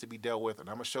think it needs to be dealt with, and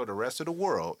I'm going to show the rest of the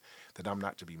world that I'm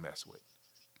not to be messed with.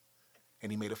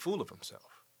 And he made a fool of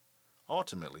himself,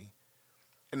 ultimately.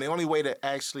 And the only way to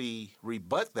actually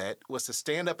rebut that was to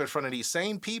stand up in front of these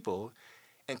same people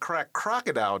and cry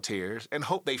crocodile tears and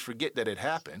hope they forget that it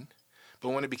happened. But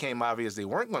when it became obvious they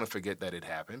weren't going to forget that it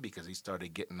happened because he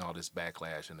started getting all this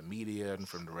backlash in the media and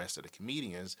from the rest of the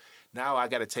comedians, now I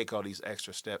got to take all these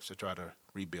extra steps to try to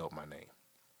rebuild my name.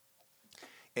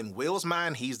 In Will's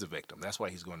mind, he's the victim. That's why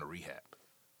he's going to rehab.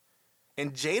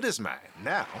 In Jada's mind,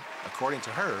 now, according to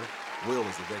her, Will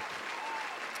is the victim.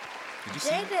 Did you see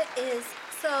Jada is,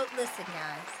 so listen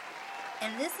guys,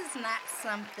 and this is not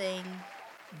something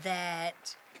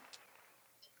that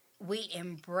we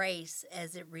embrace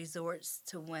as it resorts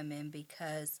to women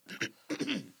because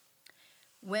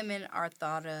women are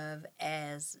thought of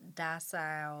as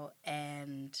docile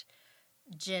and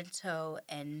gentle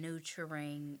and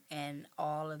nurturing and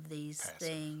all of these Passive,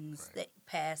 things right.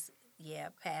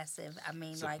 Passive. I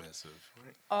mean, Submissive, like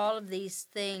right? all of these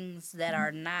things that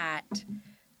are not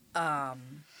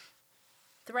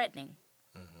threatening.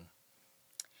 Mm-hmm.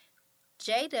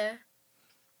 Jada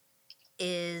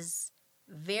is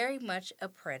very much a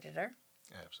predator.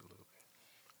 Absolutely.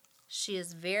 She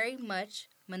is very much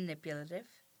manipulative.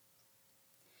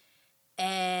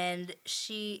 And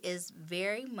she is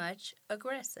very much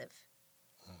aggressive.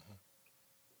 Mm-hmm.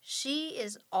 She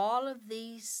is all of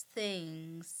these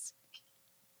things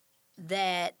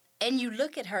that, and you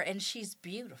look at her and she's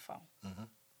beautiful. Mm-hmm.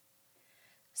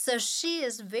 So she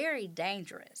is very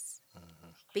dangerous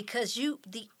because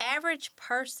the average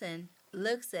person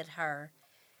looks at her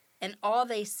and all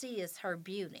they see is her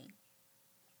beauty.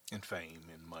 And fame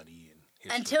and money and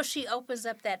history. Until she opens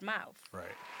up that mouth. Right.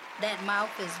 That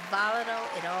mouth is volatile.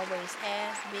 It always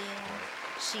has been.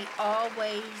 Right. She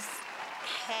always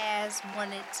has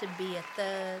wanted to be a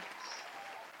thug.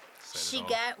 She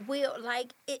got will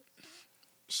like it.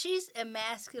 She's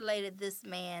emasculated this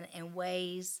man in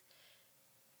ways.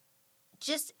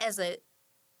 Just as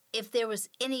if there was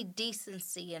any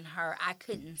decency in her, I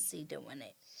couldn't see doing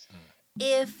it.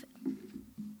 If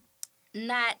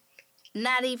not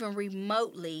even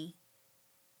remotely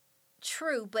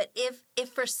true, but if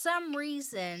for some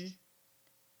reason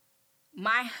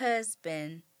my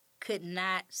husband could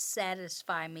not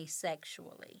satisfy me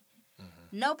sexually,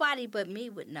 nobody but me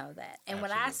would know that. And Absolutely.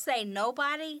 When I say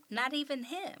nobody, not even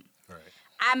him. Right.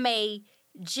 I may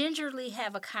gingerly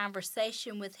have a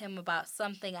conversation with him about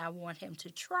something I want him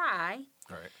to try,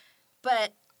 Right.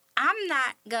 but I'm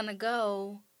not going to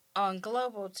go on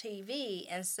global TV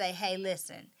and say, hey,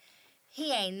 listen,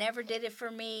 he ain't never did it for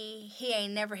me. He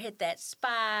ain't never hit that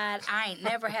spot. I ain't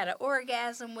never had an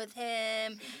orgasm with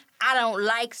him. I don't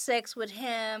like sex with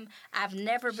him. I've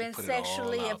never been put it all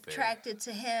sexually out there. attracted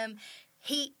to him.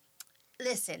 He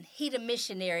the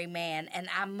missionary man, and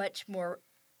I'm much more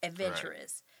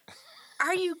adventurous.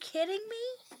 Are you kidding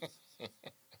me?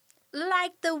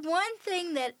 Like the one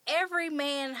thing that every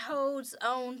man holds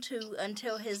on to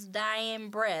until his dying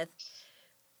breath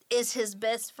is his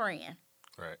best friend.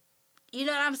 Right. You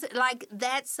know what I'm saying? Like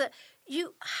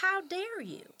how dare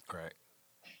you? Right.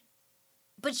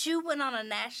 But you went on a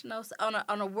national,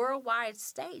 on a worldwide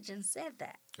stage and said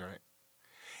that.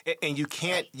 Right. And you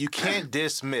can't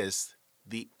dismiss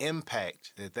the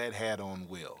impact that had on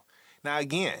Will. Now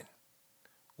again,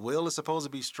 Will is supposed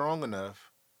to be strong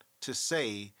enough to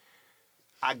say,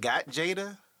 I got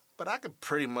Jada, but I could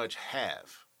pretty much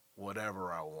have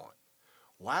whatever I want.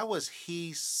 Why was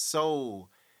he so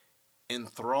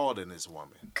enthralled in this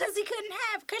woman. Because he couldn't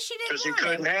have, because she didn't Because he want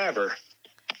couldn't him. have her.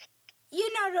 You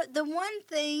know, the one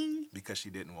thing Because she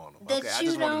didn't want him. that Okay, I you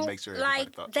just wanted don't to make sure everybody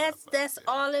like, thought that's yeah.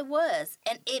 all it was.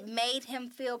 And it made him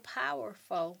feel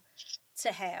powerful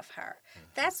to have her.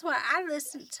 That's why I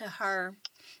listened to her.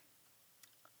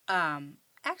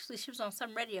 Actually, she was on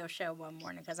some radio show one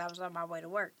morning because I was on my way to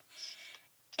work.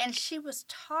 And she was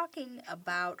talking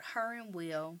about her and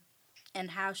Will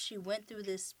and how she went through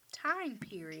this time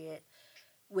period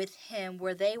with him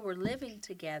where they were living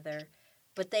together,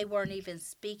 but they weren't even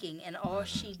speaking, and all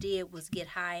she did was get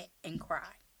high and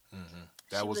cry. Mm-hmm.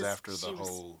 That was after the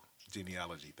whole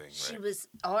genealogy thing, right?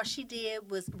 All she did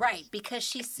was, right, because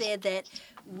she said that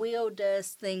Will does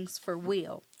things for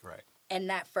Will. Right. And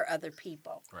not for other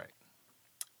people. Right.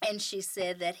 And she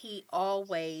said that he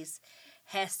always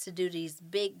has to do these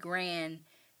big, grand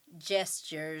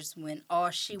gestures when all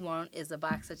she wants is a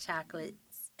box of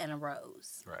chocolates and a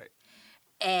rose. Right.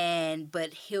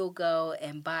 But he'll go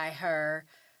and buy her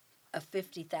a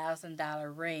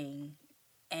 $50,000 ring.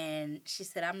 And she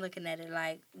said, I'm looking at it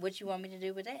like, what you want me to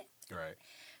do with that? Right.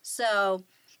 So,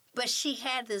 but she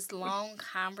had this long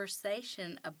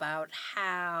conversation about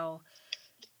how,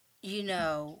 you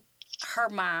know, her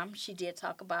mom, she did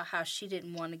talk about how she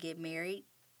didn't want to get married.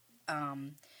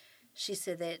 She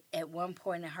said that at one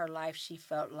point in her life, she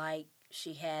felt like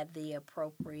she had the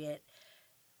appropriate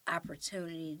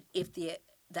opportunity, if the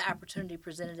opportunity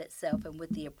presented itself and with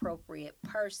the appropriate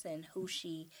person who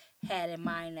she had in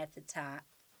mind at the time,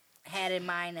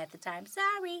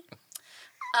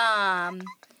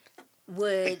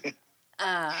 would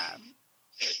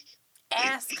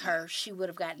ask her, she would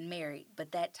have gotten married,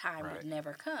 but that time would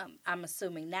never come. I'm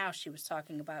assuming now she was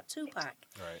talking about Tupac.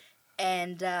 Right.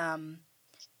 And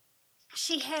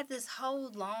she had this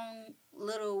whole long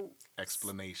little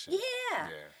explanation. Yeah.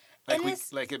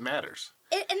 Like it matters.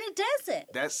 And it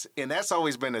doesn't. That's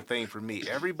always been a thing for me.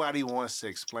 Everybody wants to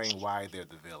explain why they're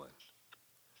the villain.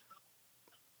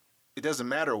 It doesn't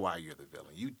matter why you're the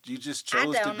villain. You just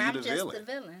chose to be I'm the just villain. the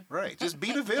villain. Right. Just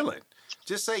be the villain.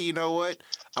 Just say, you know what?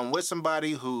 I'm with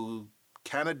somebody who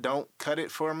kind of don't cut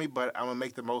it for me, but I'm going to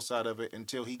make the most out of it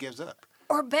until he gives up.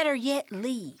 Or better yet,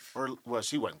 leave. Well,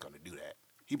 she wasn't going to do that.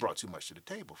 He brought too much to the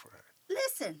table for her.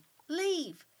 Listen,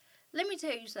 leave. Let me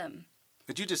tell you something.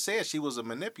 But you just said she was a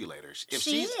manipulator.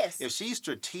 She is. If she's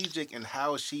strategic in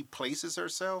how she places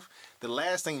herself, the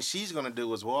last thing she's going to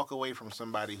do is walk away from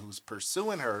somebody who's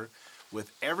pursuing her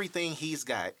with everything he's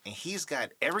got, and he's got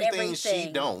everything. She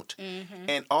don't,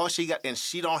 and all she got, and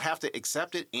she don't have to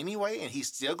accept it anyway, and he's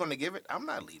still going to give it. I'm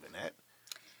not leaving that.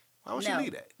 Why would she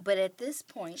leave that? But at this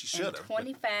point, she should have.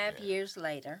 25 years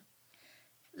later,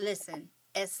 listen,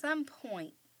 at some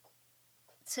point,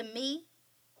 to me,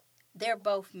 they're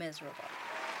both miserable.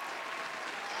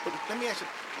 But let me ask you,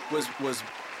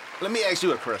 let me ask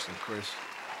you a question, Chris.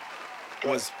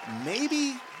 Was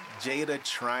maybe Jada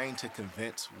trying to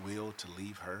convince Will to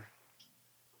leave her?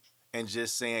 And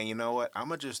just saying, you know what, I'm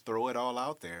going to just throw it all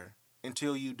out there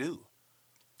until you do.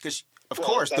 Because, of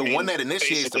course, the one that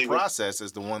initiates the process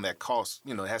is the one that costs,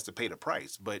 has to pay the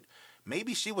price. But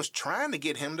maybe she was trying to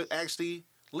get him to actually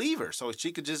leave her so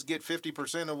she could just get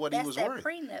 50% of what he was worth. That's that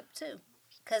prenup, too.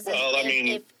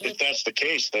 If that's the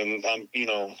case, then,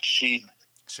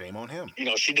 shame on him.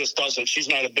 She just doesn't, she's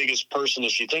not the biggest person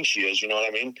that she thinks she is, you know what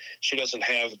I mean? She doesn't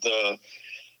have the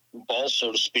balls,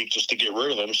 so to speak, just to get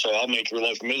rid of him, so I'll make your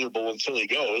life miserable until he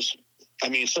goes. I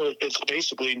mean, so it's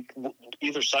basically,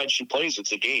 either side she plays,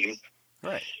 it's a game.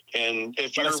 Right. And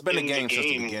if you're in the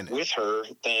game with her,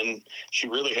 then she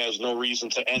really has no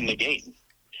reason to end the game.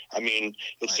 I mean,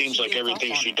 it seems like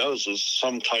everything she does is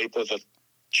some type of a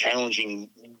challenging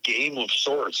game of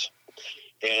sorts.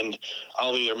 And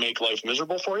I'll either make life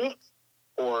miserable for you,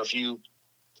 or if you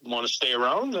want to stay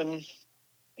around, then,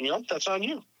 that's on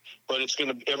you. But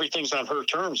everything's on her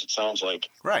terms, it sounds like.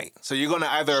 Right. So you're going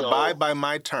to either abide by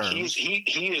my terms.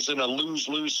 He is in a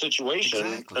lose-lose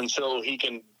situation until he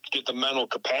can get the mental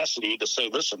capacity to say,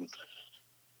 listen,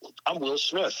 I'm Will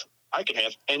Smith. I can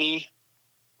have any,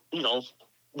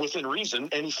 within reason,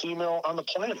 any female on the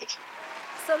planet.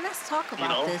 So let's talk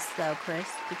about this, though, Chris,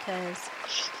 because,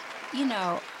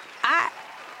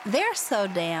 they're so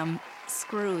damn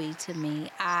screwy to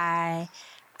me. I've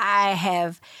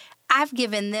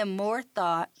given them more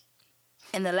thought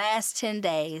in the last 10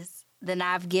 days than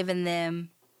I've given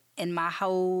them in my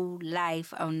whole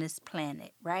life on this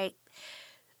planet, right?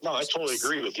 No, I totally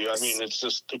agree with you. I mean, it's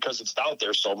just because it's out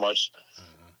there so much.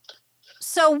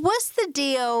 So what's the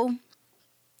deal?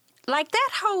 Like, that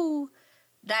whole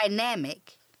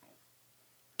dynamic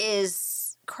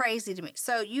is crazy to me.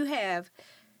 So you have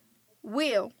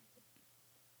Will,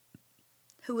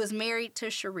 who was married to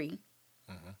Cherie,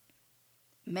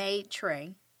 made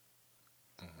Trey.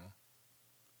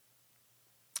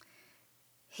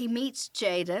 He meets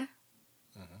Jada.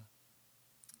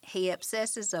 He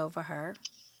obsesses over her.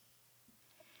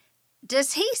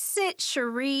 Does he sit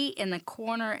Cherie in the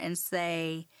corner and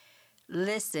say,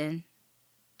 listen,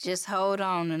 just hold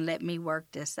on and let me work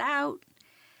this out?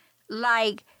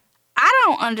 Like, I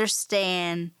don't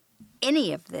understand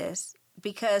any of this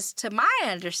because to my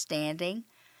understanding,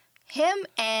 him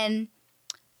and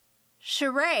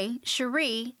Cherie,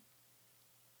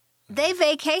 they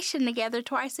vacation together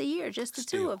twice a year, just the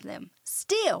two of them.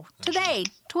 Still, today,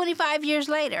 25 years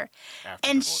later.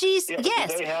 And she's,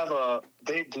 yes.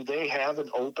 Do they have an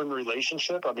open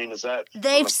relationship? I mean, is that...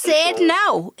 They've said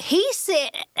no. He said,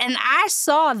 and I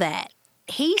saw that.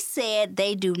 He said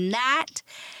they do not,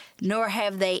 nor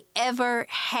have they ever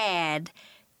had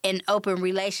an open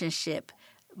relationship.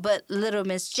 But Little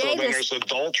Miss Jada... So then there's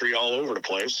adultery all over the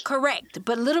place. Correct.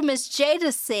 But Little Miss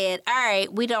Jada said, all right,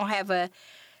 we don't have a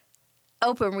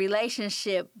open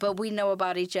relationship, but we know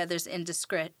about each other's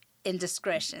indiscretions. It's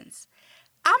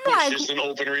just an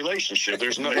open relationship.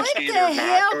 There's no... What the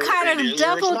hell kind of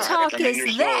double talk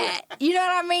is that? You know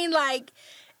what I mean? Like,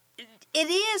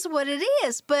 it is what it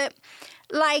is, but,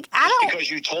 like, I don't... Because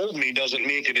you told me doesn't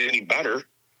make it any better.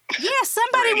 Yeah,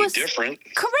 somebody was... different.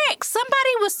 Correct.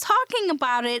 Somebody was talking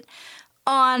about it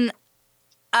on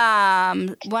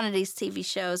one of these TV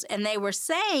shows, and they were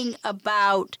saying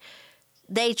about...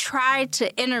 They tried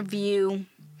to interview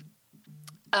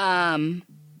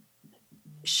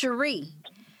Cherie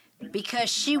because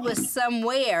she was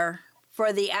somewhere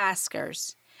for the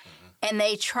Oscars. And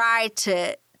they tried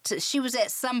to she was at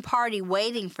some party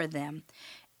waiting for them.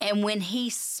 And when he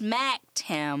smacked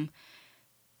him,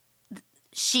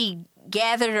 she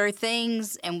gathered her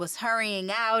things and was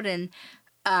hurrying out. And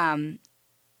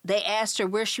they asked her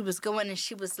where she was going. And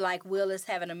she was like, Will is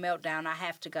having a meltdown. I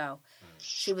have to go.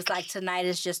 She was like, tonight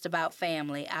is just about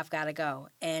family. I've got to go.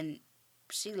 And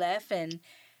she left, and,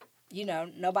 you know,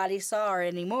 nobody saw her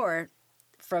anymore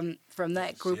from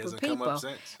that group of people.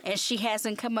 And she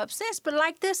hasn't come up since. But,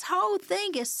 like, this whole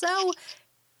thing is so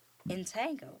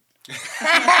entangled.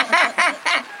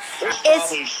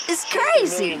 It's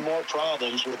crazy. More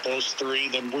problems with those three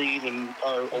than we even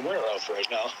are aware of right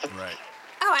now. Right.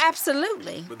 Oh,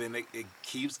 absolutely. But then it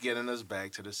keeps getting us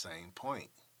back to the same point.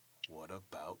 What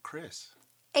about Chris?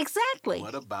 Exactly.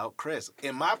 What about Chris?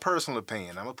 In my personal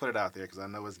opinion, I'm going to put it out there because I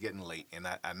know it's getting late and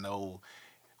I know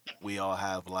we all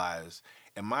have lives.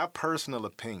 In my personal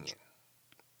opinion,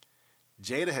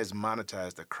 Jada has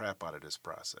monetized the crap out of this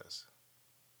process.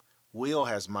 Will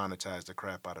has monetized the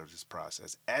crap out of this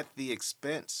process at the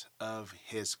expense of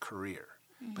his career.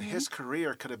 But his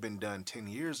career could have been done 10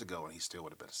 years ago and he still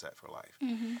would have been set for life.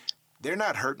 They're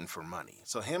not hurting for money.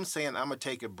 So him saying, I'm going to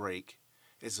take a break,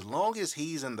 as long as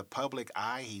he's in the public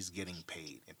eye, he's getting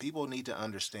paid. And people need to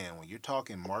understand when you're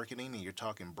talking marketing and you're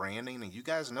talking branding, and you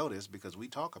guys know this because we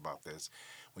talk about this,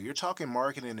 when you're talking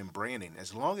marketing and branding,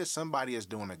 as long as somebody is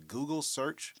doing a Google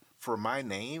search for my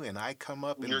name and I come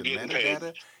up in the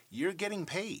metadata, you're getting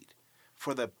paid.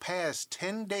 For the past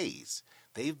 10 days,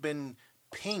 they've been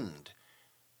pinged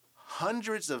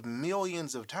hundreds of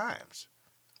millions of times.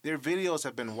 Their videos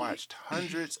have been watched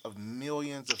hundreds of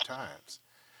millions of times.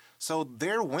 So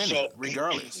they're winning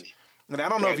regardless. And I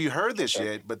don't know if you heard this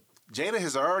yet, but Jada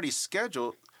has already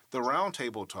scheduled the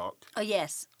roundtable talk. Oh,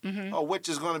 yes. Which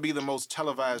is going to be the most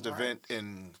televised event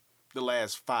in the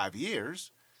last 5 years.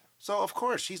 So, of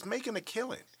course, she's making a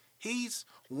killing. He's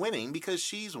winning because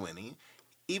she's winning,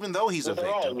 even though he's a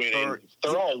victim.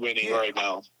 They're all winning right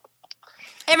now.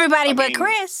 Everybody but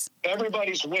Chris.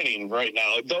 Everybody's winning right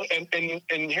now.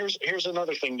 And here's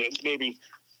another thing that maybe...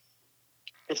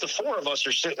 If the four of us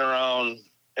are sitting around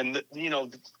and, you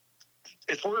know,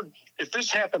 if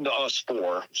this happened to us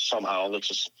four somehow, let's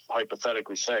just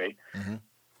hypothetically say,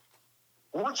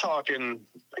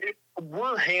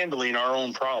 we're handling our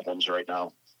own problems right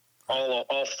now,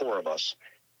 all four of us.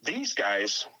 These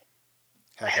guys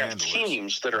have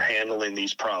teams that are handling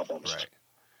these problems. Right.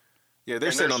 Yeah,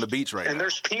 they're sitting on the beach right now. And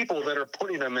there's people that are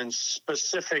putting them in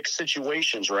specific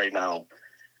situations right now.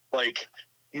 Like,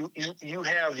 you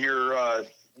have your...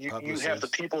 You have the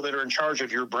people that are in charge of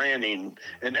your branding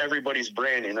and everybody's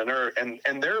branding,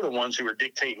 and they're the ones who are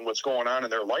dictating what's going on in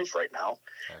their life right now.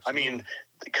 Absolutely. I mean,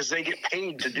 because they get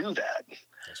paid to do that.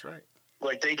 That's right.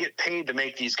 Like, they get paid to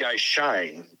make these guys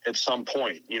shine at some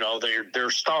point. You know, they're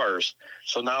stars.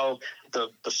 So now the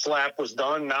slap was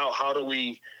done. Now how do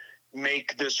we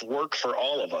make this work for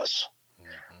all of us?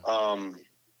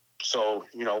 So,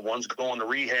 one's going to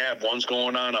rehab, one's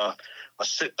going on a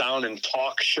sit down and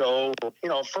talk show,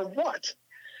 for what?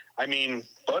 I mean,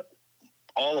 but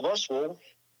all of us will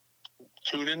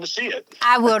tune in to see it.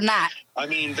 I will not. I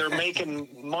mean, they're making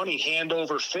money hand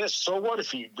over fist. So what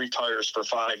if he retires for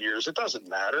 5 years? It doesn't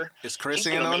matter. Is Chris He's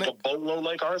in going on to make it? a boatload,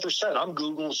 like Arthur said. I'm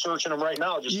Google searching him right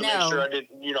now just to make sure I didn't,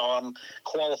 I'm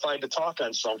qualified to talk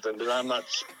on something, that I'm not,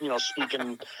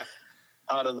 speaking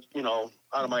out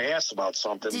of my ass about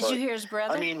something. Did but, you hear his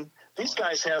brother? I mean, these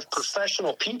guys have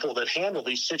professional people that handle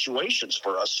these situations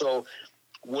for us. So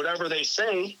whatever they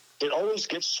say, it always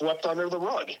gets swept under the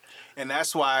rug. And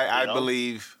that's why I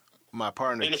believe my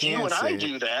partner and if can you and say I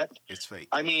do that, it's fake.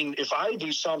 I mean, if I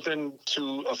do something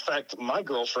to affect my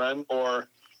girlfriend, or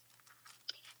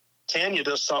Tanya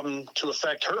does something to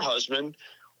affect her husband,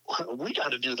 we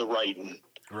got to do the writing.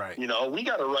 Right. We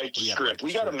got to write the script.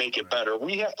 We got to make it better.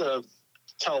 We have to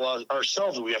tell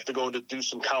ourselves we have to go to do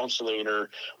some counseling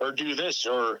or do this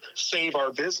or save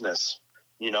our business.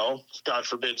 God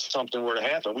forbid something were to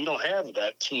happen. We don't have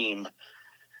that team,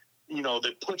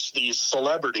 that puts these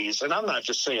celebrities, and I'm not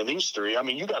just saying these three. I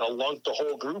mean, you got to lug the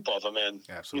whole group of them in,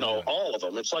 Absolutely. all of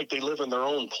them. It's like they live in their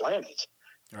own planet.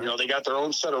 Right. They got their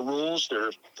own set of rules,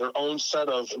 their own set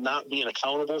of not being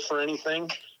accountable for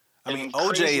anything. I mean, And OJ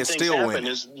crazy is things still happen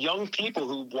winning. Is young people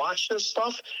who watch this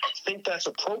stuff think that's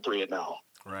appropriate now.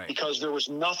 Right. Because there was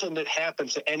nothing that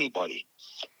happened to anybody.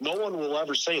 No one will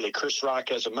ever say that Chris Rock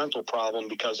has a mental problem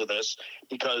because of this,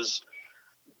 because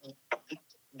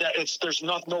there's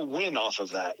no win off of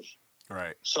that.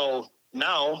 Right. So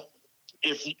now,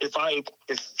 if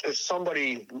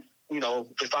somebody,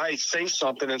 if I say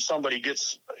something and somebody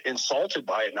gets insulted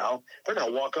by it now, they're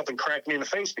gonna walk up and crack me in the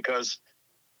face, because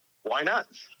why not?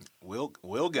 We'll get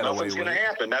away with it. Nothing's gonna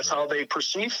happen. That's how they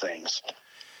perceive things.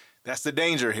 That's the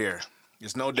danger here.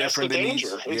 It's no different than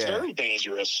danger. It's yeah. very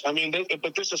dangerous. I mean,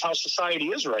 but this is how society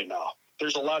is right now.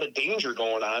 There's a lot of danger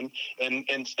going on,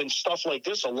 and stuff like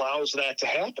this allows that to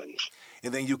happen.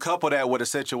 And then you couple that with a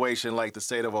situation like the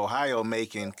state of Ohio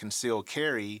making concealed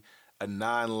carry a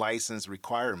non-licensed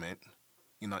requirement.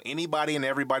 Anybody and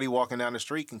everybody walking down the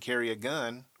street can carry a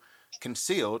gun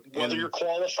concealed. Whether you're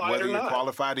qualified whether or you're not.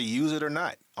 qualified to use it or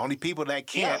not. Only people that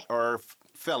can't are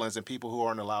felons and people who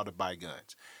aren't allowed to buy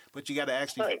guns. But you got to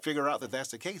actually figure out that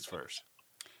that's the case first.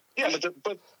 Yeah,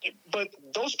 but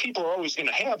those people are always going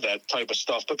to have that type of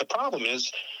stuff. But the problem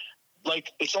is,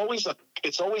 like, it's always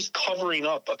covering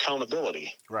up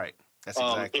accountability. Right. That's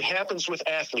exactly. It happens with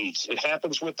athletes. It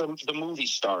happens with the movie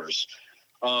stars.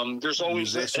 There's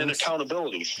always an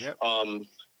accountability. Yep.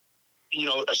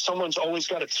 Someone's always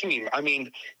got a team. I mean,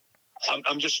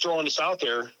 I'm just throwing this out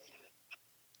there.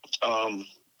 I'm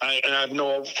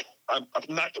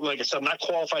not, like I said, I'm not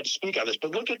qualified to speak on this,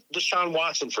 but look at Deshaun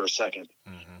Watson for a second.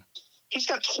 Mm-hmm. He's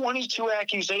got 22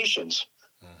 accusations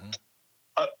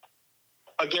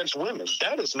against women.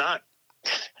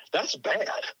 That's bad.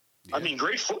 Yeah. I mean,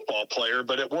 great football player,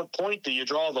 but at what point do you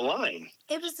draw the line?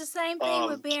 It was the same thing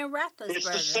with Ben Roethlisberger. It's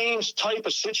the same type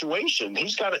of situation.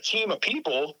 He's got a team of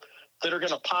people that are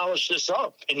going to polish this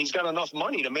up, and he's got enough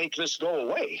money to make this go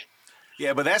away.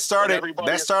 Yeah, but that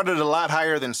started a lot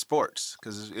higher than sports.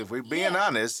 Because if we're being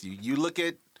honest, you look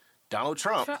at Donald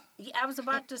Trump. I was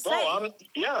about to say.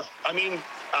 I mean,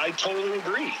 I totally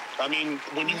agree. I mean,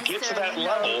 when you get to that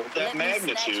level, that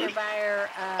magnitude,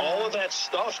 all of that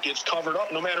stuff gets covered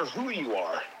up no matter who you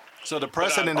are. So the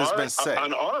precedent has been set.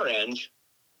 On our end,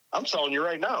 I'm telling you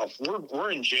right now,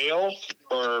 we're in jail,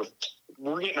 or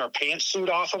we're getting our pantsuit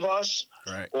off of us,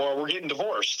 right, or we're getting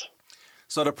divorced.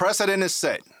 So the precedent is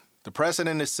set.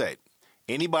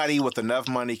 Anybody with enough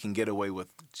money can get away with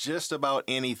just about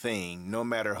anything, no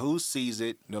matter who sees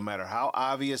it, no matter how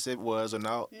obvious it was, or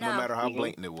no matter how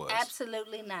blatant it was.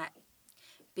 Absolutely not.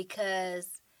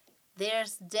 Because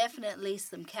there's definitely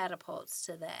some catapults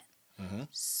to that. Mm-hmm.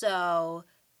 So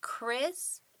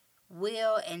Chris,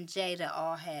 Will, and Jada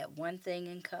all had one thing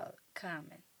in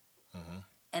common. Mm-hmm.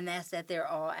 And that's that they're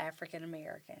all African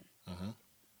American. Mm-hmm.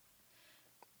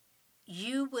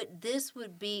 This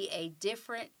would be a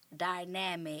different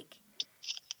dynamic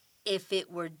if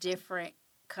it were different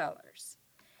colors.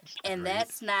 And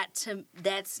that's not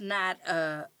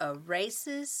a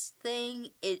racist thing.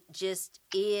 It just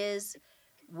is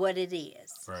what it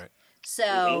is. Right.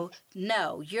 So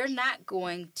no, you're not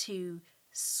going to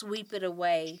sweep it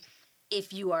away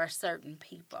if you are certain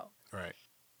people. Right.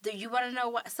 You want to know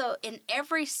what? So in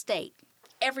every state,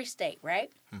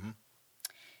 right? Mm-hmm.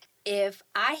 If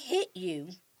I hit you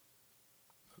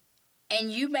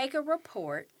and you make a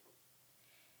report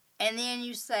and then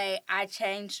you say, I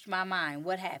changed my mind,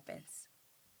 what happens?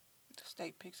 The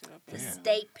state picks it up. The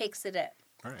state picks it up.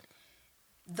 Right.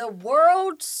 The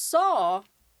world saw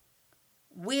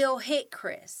Will hit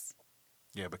Chris.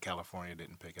 Yeah, but California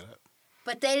didn't pick it up.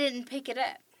 But they didn't pick it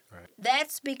up. Right.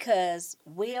 That's because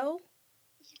Will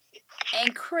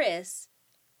and Chris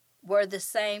were the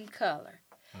same color.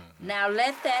 Mm-hmm. Now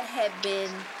let that have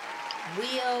been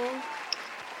Will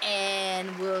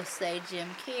and we'll say Jim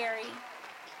Carrey,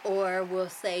 or we'll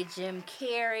say Jim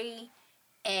Carrey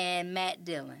and Matt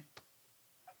Dillon.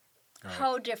 Right.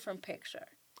 Whole different picture.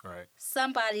 Right.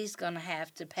 Somebody's going to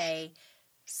have to pay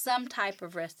some type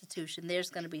of restitution.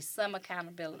 There's going to be some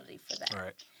accountability for that.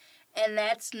 Right. And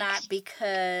that's not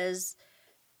because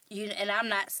and I'm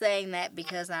not saying that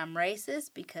because I'm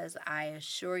racist, because I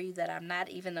assure you that I'm not,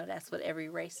 even though that's what every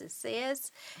racist says.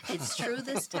 It's true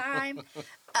this time.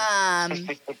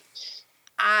 I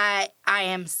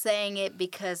am saying it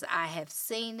because I have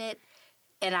seen it,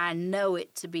 and I know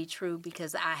it to be true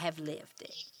because I have lived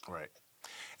it. Right.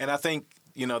 And I think,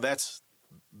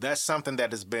 that's something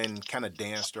that has been kind of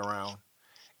danced around.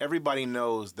 Everybody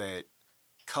knows that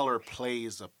color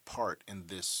plays a part in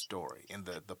this story, in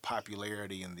the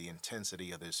popularity and the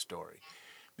intensity of this story.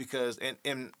 Because,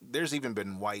 and there's even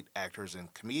been white actors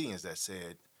and comedians that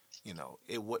said,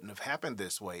 it wouldn't have happened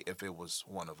this way if it was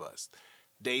one of us.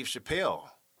 Dave Chappelle,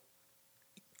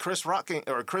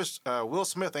 Will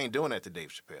Smith ain't doing that to Dave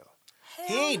Chappelle.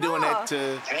 He ain't doing that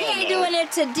to... He ain't doing it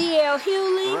to D.L.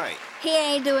 Hewley. Right. He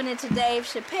ain't doing it to Dave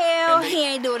Chappelle. He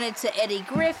ain't doing it to Eddie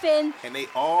Griffin. And they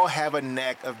all have a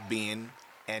knack of being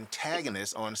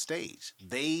antagonists on stage.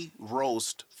 They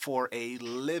roast for a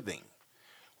living.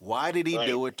 Why did he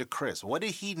do it to Chris? What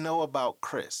did he know about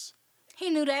Chris? He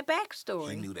knew that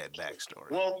backstory.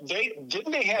 Well,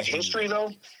 didn't they have history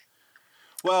though?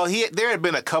 Well, there had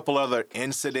been a couple other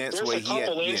incidents. There's a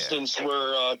couple instances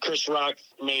where Chris Rock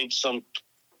made some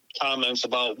comments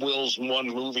about Will's one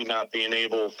movie not being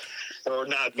up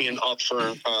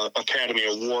for Academy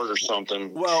Award or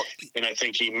something. Well, and I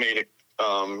think he made it.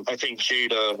 I think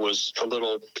Jada was a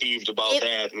little peeved about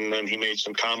that, and then he made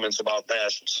some comments about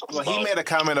that. Well, he made a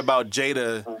comment about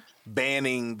Jada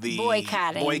banning the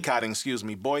boycotting she was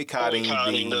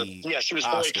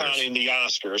Oscars. boycotting the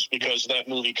Oscars because that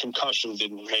movie Concussion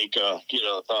didn't make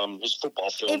his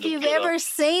football film. If you've ever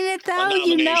seen it, though,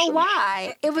 you know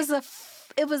why. It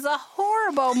was a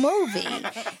horrible movie.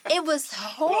 It was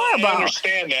horrible. Well, I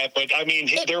understand that, but I mean,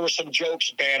 there were some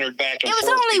jokes bannered back and forth. It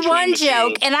was only one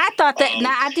joke, and I thought that.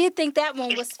 I did think that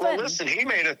one was funny. Well, listen,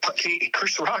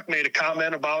 Chris Rock made a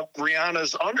comment about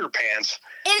Rihanna's underpants.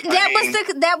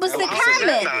 That was the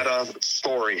comment. Not a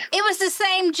story. It was the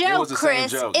same joke,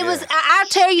 Chris. I'll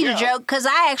tell you the joke because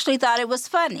I actually thought it was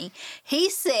funny. He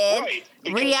said, said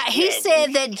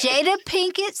that Jada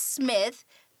Pinkett Smith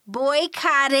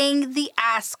boycotting the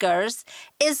Oscars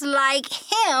is like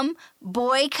him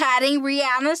boycotting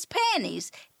Rihanna's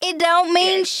panties. It don't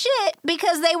mean shit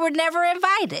because they were never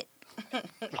invited.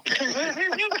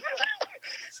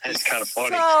 That's kind of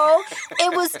funny. So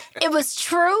it was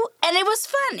true and it was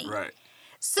funny. Right.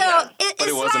 So but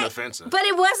it wasn't offensive. But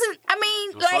it wasn't. I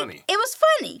mean, funny. It was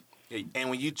funny. And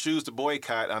when you choose to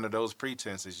boycott under those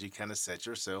pretenses, you kind of set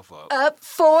yourself up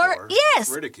for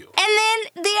ridicule. And then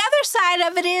the other side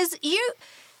of it is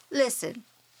listen.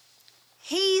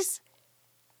 He's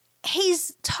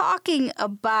talking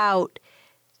about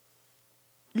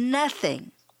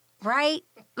nothing, right?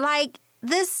 Like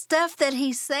this stuff that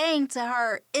he's saying to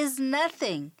her is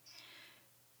nothing.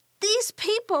 These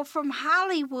people from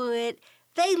Hollywood,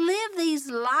 they live these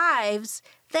lives.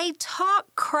 They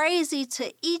talk crazy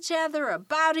to each other,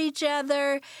 about each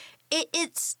other.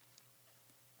 It's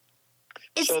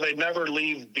so they never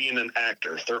leave being an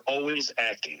actor. They're always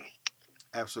acting.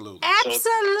 Absolutely. So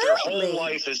their whole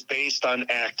life is based on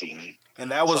acting.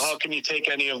 And that was. So how can you take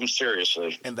any of them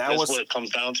seriously? And that's what it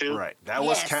comes down to. Right. That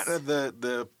was kind of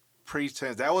the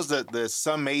pretense. That was the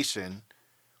summation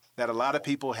that a lot of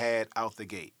people had out the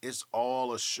gate. It's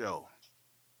all a show.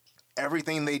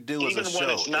 Everything they do is a show. Even when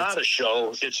it's not a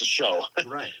show, it's a show.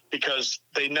 Right. Because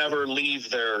they never leave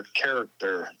their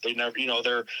character. They never,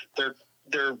 they're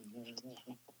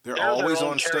always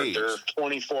on stage.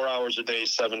 24 hours a day,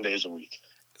 7 days a week.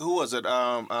 Who was it?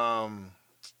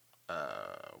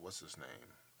 What's his name?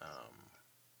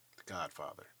 The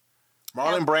Godfather.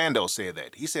 Marlon Brando said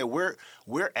that. He said, we're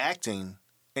acting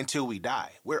until we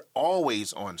die. We're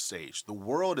always on stage. The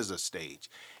world is a stage.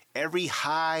 Every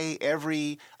high,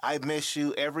 every I miss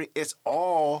you, it's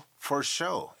all for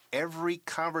show. Every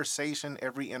conversation,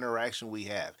 every interaction we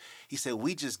have. He said,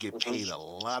 we just get paid a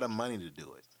lot of money to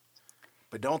do it.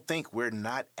 But don't think we're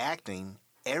not acting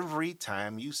every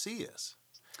time you see us.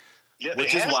 Yeah,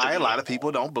 which is why a lot of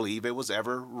people don't believe it was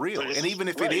ever real. And even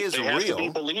if it is it has real, to be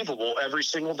believable every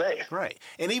single day. right?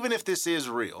 And even if this is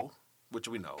real, which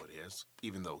we know it is,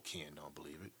 even though Ken don't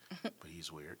believe it, but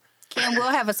he's weird. Ken,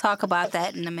 we'll have a talk about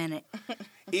that in a minute.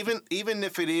 Even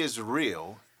if it is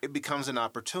real, it becomes an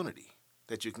opportunity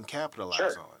that you can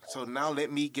capitalize on. So now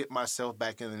let me get myself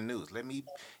back in the news. Let me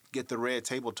get the Red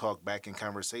Table Talk back in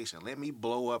conversation. Let me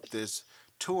blow up this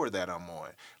tour that I'm on.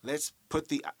 Let's put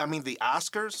the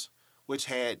Oscars, which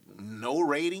had no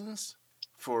ratings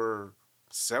for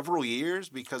several years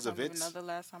because of I don't its. even know the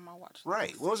last time I watched.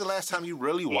 Right. When was the last time you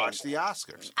really watched the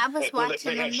Oscars? I was watching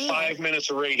They them have then. 5 minutes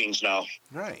of ratings now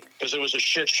Right. because it was a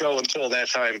shit show until that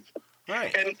time.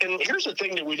 Right. And here's the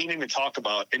thing that we didn't even talk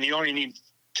about, and you only need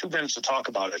 2 minutes to talk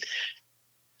about it.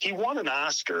 He won an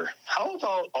Oscar. How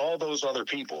about all those other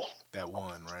people That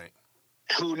one, right?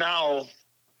 who now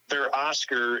their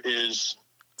Oscar is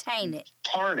Tainted.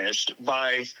 tarnished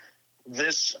by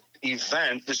this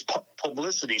event, this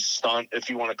publicity stunt, if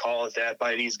you want to call it that,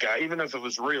 by these guys? Even if it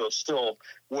was real, it's still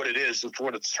what it is. It's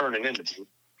what it's turning into.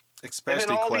 Especially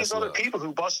and then all these other Questlove. people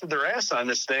who busted their ass on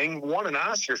this thing won an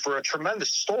Oscar for a tremendous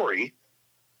story.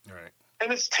 Right.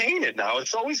 And it's tainted now.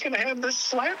 It's always going to have this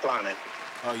slap on it.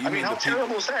 Oh, you I mean, how the people?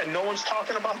 terrible is that? No one's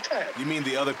talking about that. You mean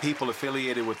the other people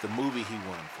affiliated with the movie he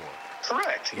won for?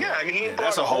 Correct. Yeah, I mean, he Yeah, brought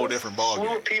that's a whole different ballgame.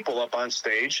 slew of people up on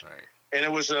stage. Right. And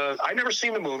it was I never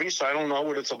seen the movie, so I don't know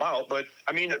what it's about. But,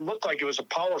 I mean, it looked like it was a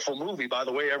powerful movie by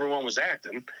the way everyone was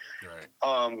acting.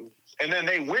 Right. And then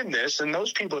they win this, and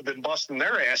those people have been busting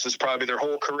their asses probably their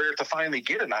whole career to finally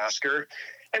get an Oscar.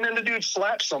 And then the dude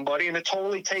slaps somebody, and it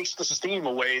totally takes the steam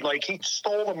away. Like, he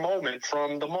stole the moment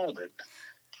from the moment.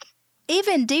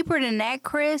 Even deeper than that,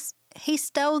 Chris, he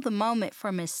stole the moment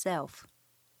from himself.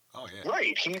 Oh yeah.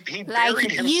 Right. He Like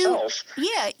buried you, himself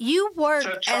you work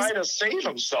to try to save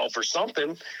himself or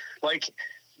something. Like,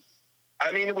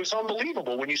 I mean, it was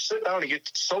unbelievable. When you sit down and get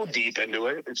so deep into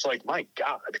it, it's like, my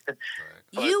God. Right.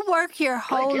 But, you work your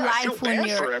whole life when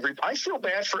you're. I feel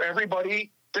bad for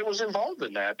everybody that was involved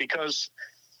in that because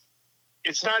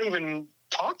it's not even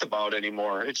talked about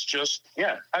anymore. It's just,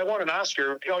 yeah, I won an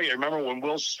Oscar. Oh, yeah, remember when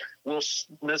Will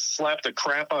Smith slapped the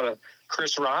crap out of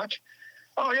Chris Rock?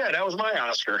 Oh, yeah, that was my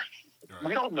Oscar. Right.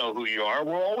 We don't know who you are.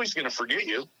 We're always going to forget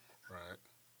you.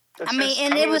 Right. I mean,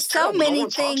 and it was it's so terrible. many No one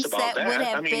talks things about that would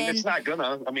have I mean, been. it's not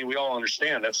gonna. I mean, we all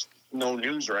understand that's no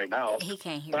news right now. He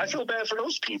can't hear But I me. feel bad for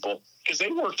those people because they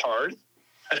worked hard.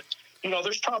 You know,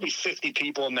 there's probably 50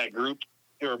 people in that group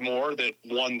or more that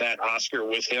won that Oscar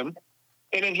with him.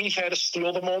 And then he had to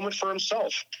steal the moment for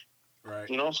himself. Right.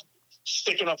 You know,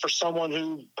 sticking up for someone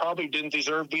who probably didn't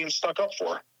deserve being stuck up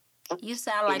for. You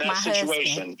sound like in my that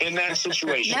situation. husband. In that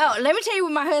situation. No, let me tell you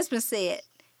what my husband said.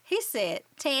 He said,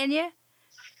 Tanya,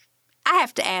 I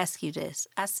have to ask you this.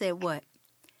 I said, what?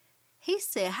 He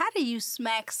said, how do you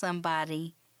smack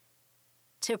somebody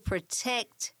to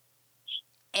protect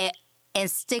and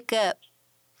stick up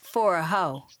for a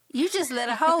hoe? You just let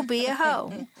a hoe be a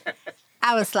hoe.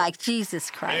 I was like,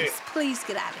 Jesus Christ, please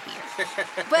get out of here.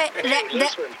 But that,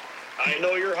 Listen, I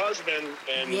know your husband,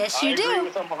 and Yes, I you agree do.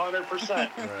 with him 100%.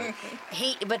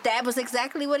 Right. but that was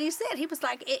exactly what he said. He was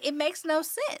like, it makes no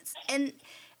sense. And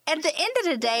at the end of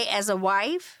the day, as a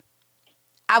wife,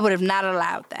 I would have not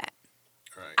allowed that.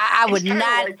 Right. I would He's kinda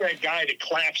not. like that guy that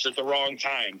claps at the wrong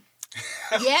time.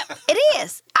 Yep, it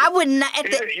is. I would not.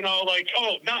 At the, You know, like,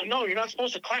 oh, no, you're not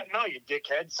supposed to clap now, you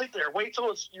dickhead. Sit there, wait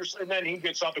till and then he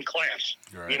gets up and claps.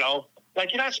 Right. You know,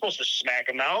 like you're not supposed to smack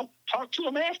him now. Talk to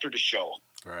him after the show.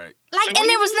 Right. like, So and what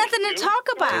there are was you nothing doing, to dude? talk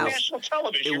You're on about. national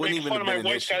television. It You're wouldn't making even fun of have my been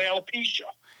an wife's got issue.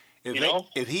 alopecia. You know?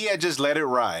 If he had just let it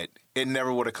ride, it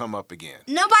never would have come up again.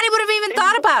 Nobody would have even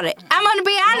thought about it. I'm going to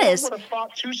be honest. No one would have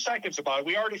thought 2 seconds about it.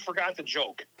 We already forgot the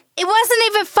joke. It wasn't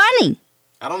even funny.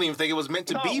 I don't even think it was meant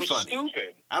to No, be it was funny.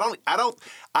 stupid.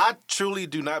 I truly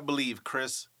do not believe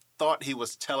Chris thought he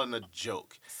was telling a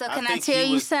joke. So can I think tell he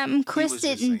you was- something? he Chris was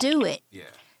just didn't saying- do it. Yeah.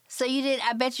 So you did.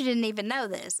 I bet you didn't even know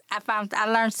this. I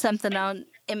learned something on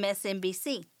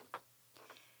MSNBC.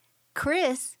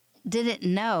 Chris didn't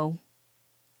know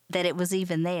that it was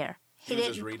even there. He was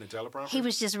just reading a teleprompter? He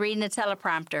was just reading a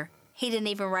teleprompter. He didn't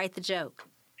even write the joke.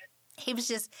 He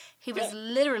was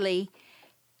literally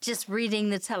just reading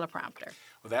the teleprompter.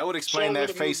 Well, that would explain that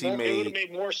face he It would have made.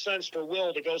 made more sense for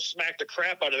Will to go smack the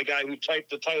crap out of the guy who typed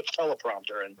the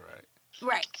teleprompter. And Right.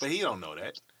 Right. But he don't know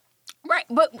that. Right,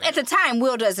 but at the time,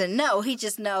 Will doesn't know. He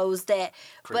just knows that.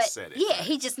 Chris said it, Yeah, right.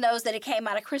 he just knows that it came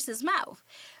out of Chris's mouth.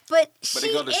 But But she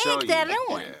it go to show egged you. that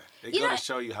on. Yeah. It You go know- to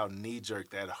show you how knee-jerk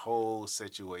that whole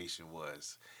situation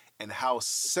was and how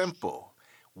simple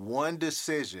one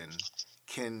decision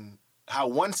can How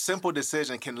one simple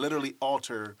decision can literally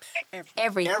alter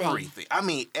everything. I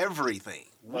mean, everything.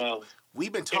 Well,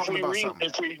 We've been talking about something.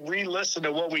 If we re-listen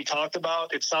to what we talked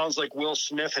about, it sounds like Will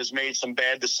Smith has made some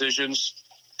bad decisions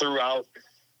throughout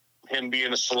him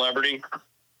being a celebrity.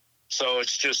 So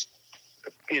it's just,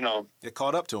 it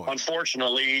caught up to him.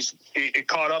 Unfortunately, it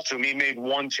caught up to him. He made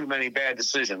one too many bad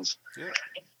decisions. Yeah.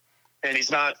 And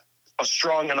he's not a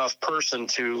strong enough person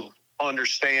to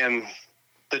understand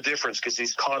the difference because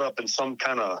he's caught up in some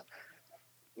kind of,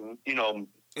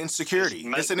 insecurity.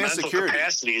 It's an insecurity. Mental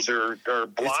capacities are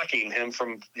blocking him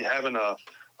from having a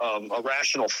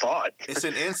rational thought. It's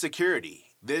an insecurity.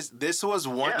 This was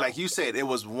one, like you said, it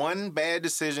was one bad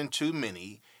decision too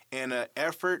many in an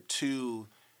effort to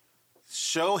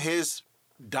show his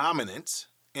dominance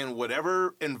in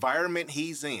whatever environment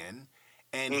he's in,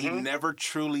 and he never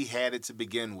truly had it to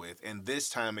begin with. And this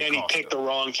time it cost him. And he picked the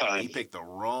wrong time. He picked the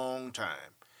wrong time.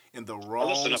 In the wrong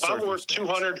Listen, if I'm worth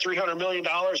 $200, $300 million,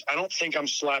 I don't think I'm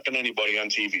slapping anybody on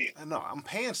TV. No, I'm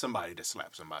paying somebody to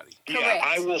slap somebody. Correct. Yeah,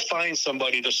 I will find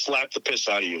somebody to slap the piss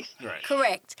out of you. Right.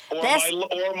 Correct. Or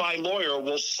my lawyer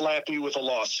will slap you with a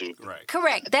lawsuit. Right.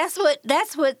 Correct. That's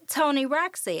what Tony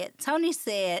Rock said. Tony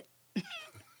said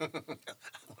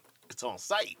it's on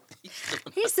site.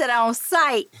 He said on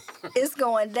site it's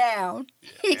going down.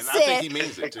 Yeah, I think he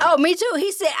means it too. Oh, me too.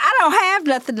 He said, I don't have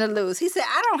nothing to lose. He said,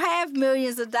 I don't have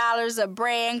millions of dollars, a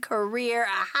brand, career,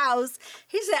 a house.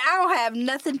 He said, I don't have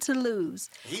nothing to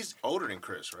lose. He's older than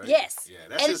Chris, right? Yes. Yeah,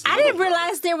 that's and his I didn't brother.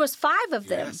 realize there was 5 of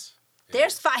them. Yes.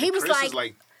 There's 5. He was Chris is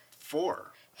like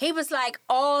 4. He was like,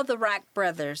 all the Rock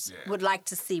brothers would like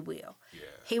to see Will. Yeah.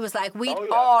 He was like, we'd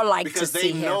all like because to see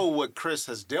him. Because they know what Chris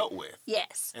has dealt with.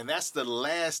 Yes. And that's the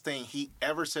last thing he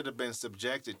ever should have been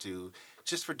subjected to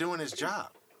just for doing his job.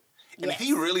 And if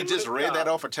he really just read that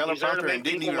off a teleprompter and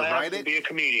didn't even write it, be a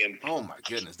comedian. Oh my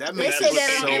goodness, that makes said it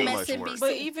that on so much MSNBC. worse.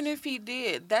 But even if he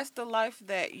did, that's the life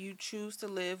that you choose to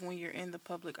live when you're in the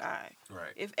public eye.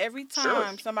 Right. If every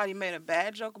time somebody made a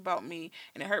bad joke about me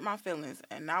and it hurt my feelings,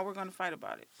 and now we're gonna fight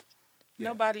about it,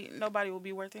 nobody will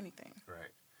be worth anything. Right.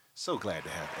 So glad to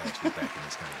have Ashley back in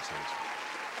this conversation.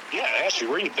 Yeah, Ashley,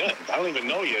 where you been? I don't even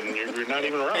know you, and you're not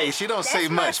even around. Hey, she don't say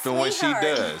much, but when she sweetheart.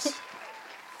 does,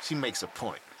 she makes a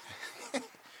point.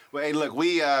 Well, hey, look,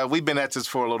 we've been at this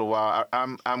for a little while.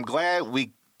 I'm glad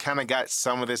we kind of got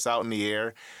some of this out in the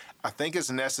air. I think it's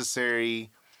necessary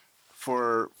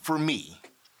for me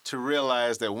to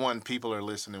realize that, one, people are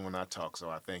listening when I talk, so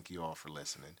I thank you all for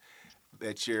listening.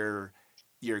 That you're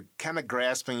kind of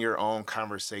grasping your own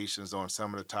conversations on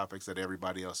some of the topics that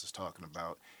everybody else is talking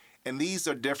about. And these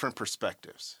are different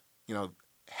perspectives.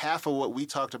 Half of what we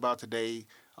talked about today,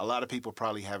 a lot of people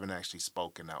probably haven't actually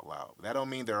spoken out loud. That don't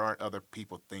mean there aren't other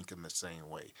people thinking the same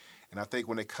way. And I think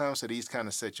when it comes to these kind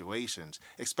of situations,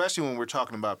 especially when we're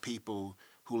talking about people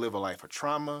who live a life of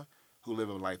trauma, who live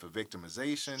a life of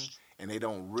victimization, and they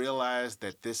don't realize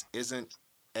that this isn't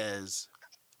as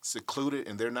secluded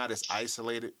and they're not as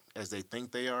isolated as they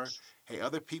think they are. Hey,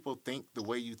 other people think the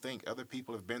way you think. Other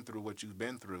people have been through what you've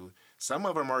been through. Some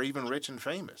of them are even rich and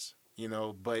famous,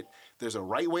 but there's a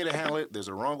right way to handle it. There's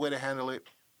a wrong way to handle it.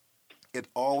 It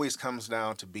always comes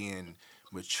down to being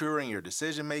mature in your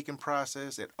decision-making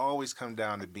process. It always comes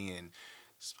down to being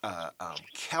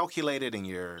calculated in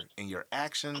your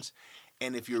actions.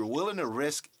 And if you're willing to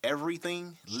risk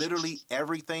everything, literally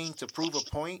everything, to prove a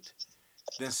point,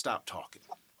 then stop talking.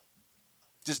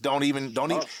 Just don't even.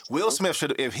 Will Smith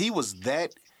should, if he was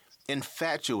that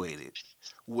infatuated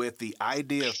with the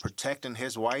idea of protecting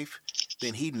his wife,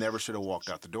 then he never should have walked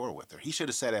out the door with her. He should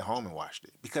have sat at home and watched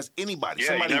it. Because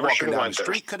somebody walking down the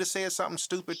street could have said something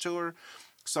stupid to her.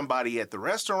 Somebody at the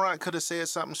restaurant could have said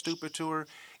something stupid to her.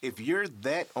 If you're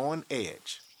that on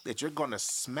edge that you're going to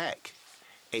smack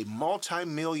a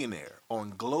multimillionaire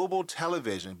on global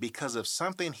television because of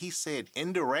something he said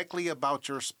indirectly about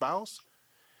your spouse,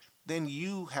 then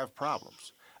you have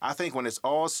problems. I think when it's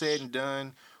all said and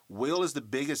done, Will is the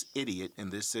biggest idiot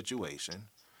in this situation.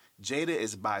 Jada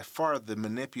is by far the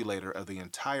manipulator of the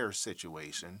entire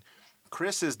situation.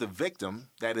 Chris is the victim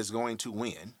that is going to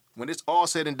win. When it's all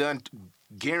said and done,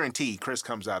 guaranteed Chris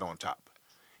comes out on top.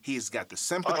 He's got the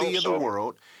sympathy of the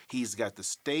world. He's got the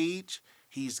stage.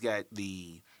 He's got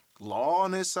the law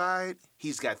on his side.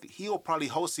 He'll probably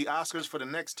host the Oscars for the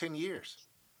next 10 years.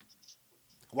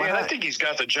 Why not? I think he's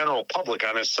got the general public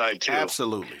on his side too.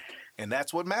 Absolutely. And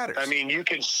that's what matters. I mean, you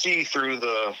can see through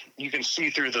the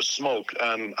smoke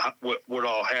on what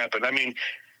all happened. I mean,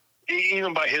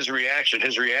 even by his reaction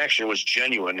was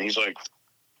genuine. He's like,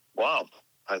 "Wow,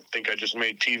 I think I just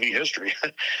made TV history."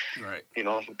 Right.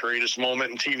 Greatest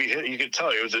moment in TV. You could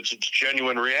tell it's a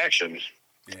genuine reaction.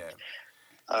 Yeah.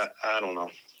 I don't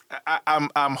know.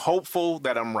 I'm hopeful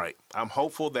that I'm right. I'm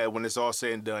hopeful that when it's all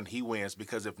said and done, he wins,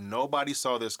 because if nobody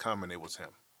saw this coming, it was him.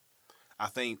 I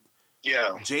think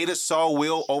Yeah. Jada saw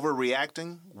Will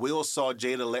overreacting. Will saw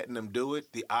Jada letting him do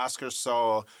it. The Oscars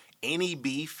saw any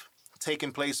beef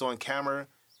taking place on camera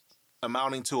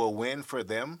amounting to a win for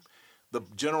them. The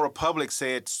general public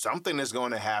said something is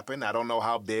going to happen. I don't know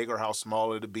how big or how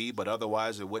small it'll be, but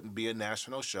otherwise it wouldn't be a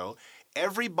national show.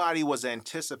 Everybody was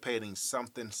anticipating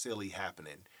something silly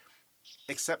happening,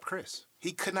 except Chris.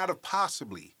 He could not have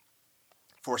possibly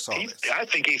foresaw this. I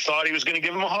think he thought he was going to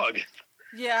give him a hug.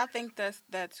 Yeah, I think that's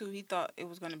that too. He thought it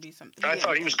was going to be something. I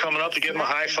thought he was coming up to give him a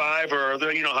high five, or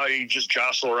you know how you just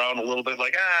jostle around a little bit,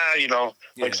 like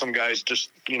like some guys just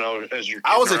as you're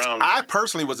around. I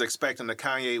personally was expecting the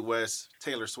Kanye West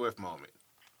Taylor Swift moment.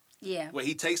 Yeah. Where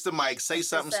he takes the mic, says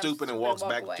something stupid, and walks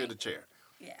back to the chair.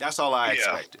 Yeah. That's all I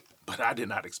expected, but I did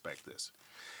not expect this.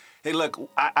 Hey,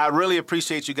 look, I really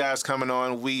appreciate you guys coming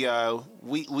on. We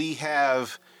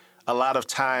have a lot of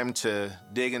time to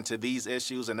dig into these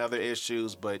issues and other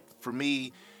issues, but for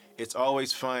me, it's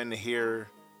always fun to hear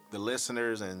the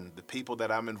listeners and the people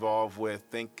that I'm involved with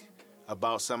think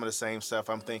about some of the same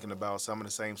stuff I'm thinking about, some of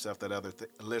the same stuff that other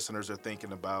listeners are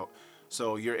thinking about.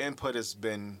 So your input has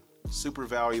been super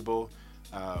valuable.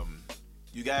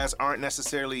 You guys aren't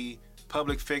necessarily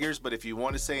public figures, but if you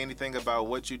want to say anything about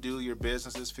what you do, your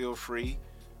businesses, feel free.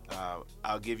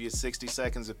 I'll give you 60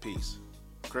 seconds apiece.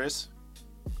 Chris?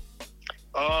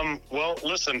 Well,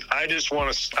 listen, I just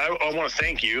want to, I want to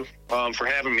thank you, for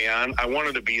having me on. I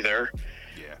wanted to be there.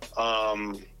 Yeah.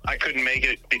 I couldn't make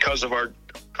it because of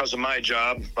my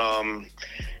job.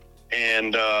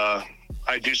 And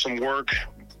I do some work,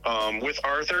 with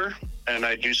Arthur, and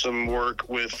I do some work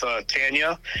with,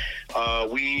 Tanya.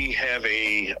 We have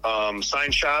a,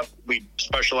 sign shop. We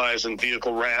specialize in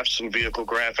vehicle wraps and vehicle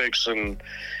graphics and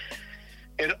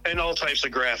all types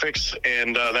of graphics,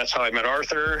 and that's how I met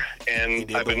Arthur. And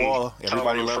I've been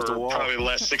Everybody loves the wall. Probably the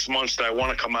last 6 months that I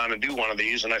want to come on and do one of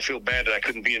these, and I feel bad that I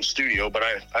couldn't be in studio, but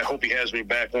I hope he has me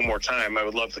back one more time. I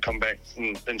would love to come back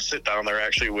and sit down there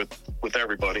actually with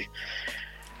everybody.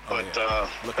 But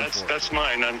that's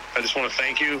mine. I just want to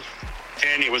thank you.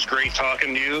 Tanya, it was great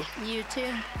talking to you. You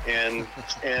too.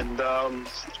 And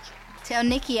tell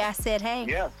Nikki I said hey.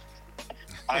 Yeah,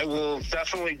 I will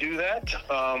definitely do that.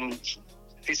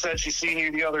 She said she's seen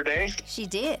you the other day. She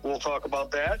did. We'll talk about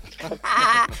that.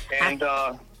 And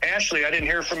Ashley, I didn't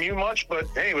hear from you much, but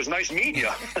hey, it was nice meeting you.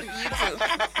 You too.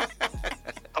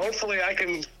 Hopefully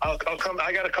I'll come.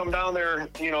 I got to come down there,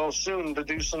 soon to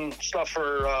do some stuff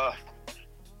for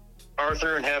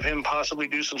Arthur and have him possibly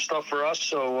do some stuff for us.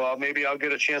 So maybe I'll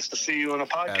get a chance to see you on a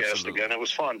podcast again. It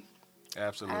was fun.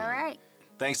 Absolutely. All right.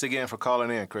 Thanks again for calling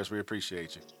in, Chris. We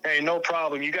appreciate you. Hey, no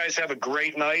problem. You guys have a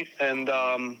great night, and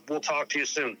we'll talk to you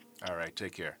soon. All right.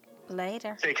 Take care.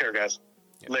 Later. Take care, guys.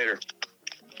 Yep. Later.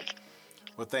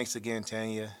 Well, thanks again,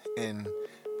 Tanya, and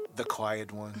the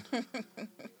quiet one,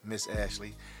 Miss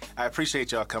Ashley. I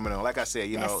appreciate y'all coming on. Like I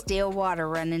said, That's still water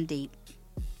running deep.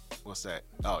 What's that?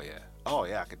 Oh,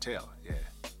 yeah, I could tell. Yeah.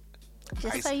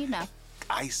 Just so you know.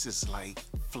 Ice is like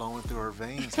flowing through her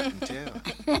veins, I can tell.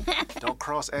 Don't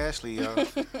cross Ashley, y'all.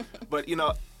 But,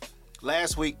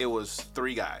 last week it was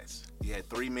 3 guys. You had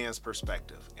 3 men's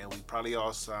perspective, and we probably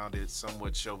all sounded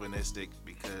somewhat chauvinistic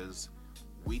because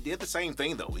we did the same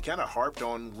thing, though. We kind of harped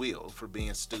on Will for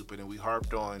being stupid, and we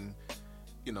harped on,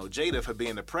 Jada for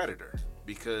being a predator,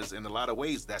 because in a lot of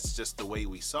ways, that's just the way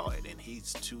we saw it, and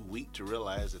he's too weak to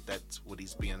realize that that's what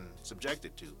he's being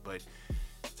subjected to. But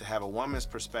to have a woman's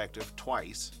perspective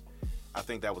twice, I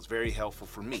think that was very helpful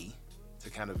for me to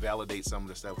kind of validate some of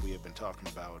the stuff we have been talking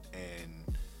about,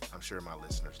 and I'm sure my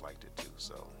listeners liked it too.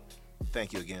 So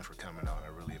thank you again for coming on. I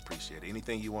really appreciate it.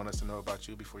 Anything you want us to know about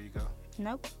you before you go?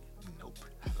 Nope.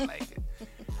 I like it.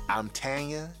 I'm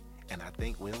Tanya, and I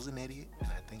think Will's an idiot, and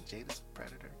I think Jada's a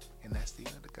predator, and that's the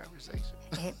end of the conversation.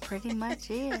 It pretty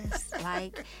much is.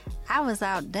 Like, I was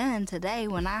outdone today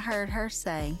when I heard her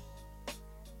say,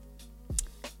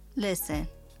 listen,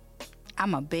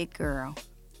 I'm a big girl.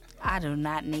 I do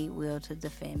not need Will to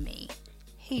defend me.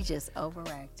 He just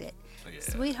overacted. Yeah.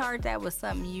 Sweetheart, that was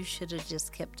something you should have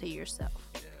just kept to yourself.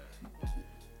 Yeah.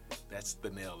 That's the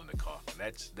nail in the coffin.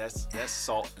 That's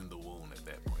salt in the wound at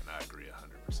that point. I agree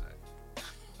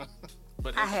 100%.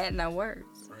 But I had no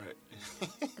words. Right.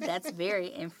 That's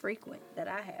very infrequent that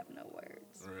I have no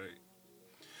words. Right.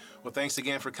 Well, thanks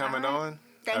again for coming on.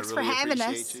 Thanks I really for having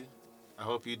appreciate us. You. I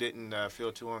hope you didn't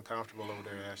feel too uncomfortable over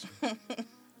there, Ashley.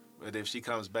 But if she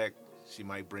comes back, she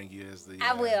might bring you as the...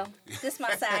 I will. This is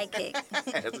my sidekick.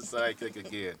 As a sidekick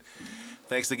again.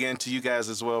 Thanks again to you guys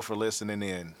as well for listening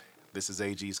in. This is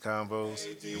AG's Convos,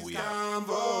 and we out.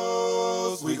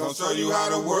 Convos, we gon' show you how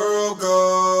the world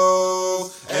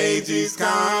goes. AG's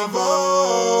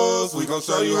Convos, we gon'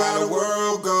 show you how the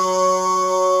world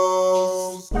goes.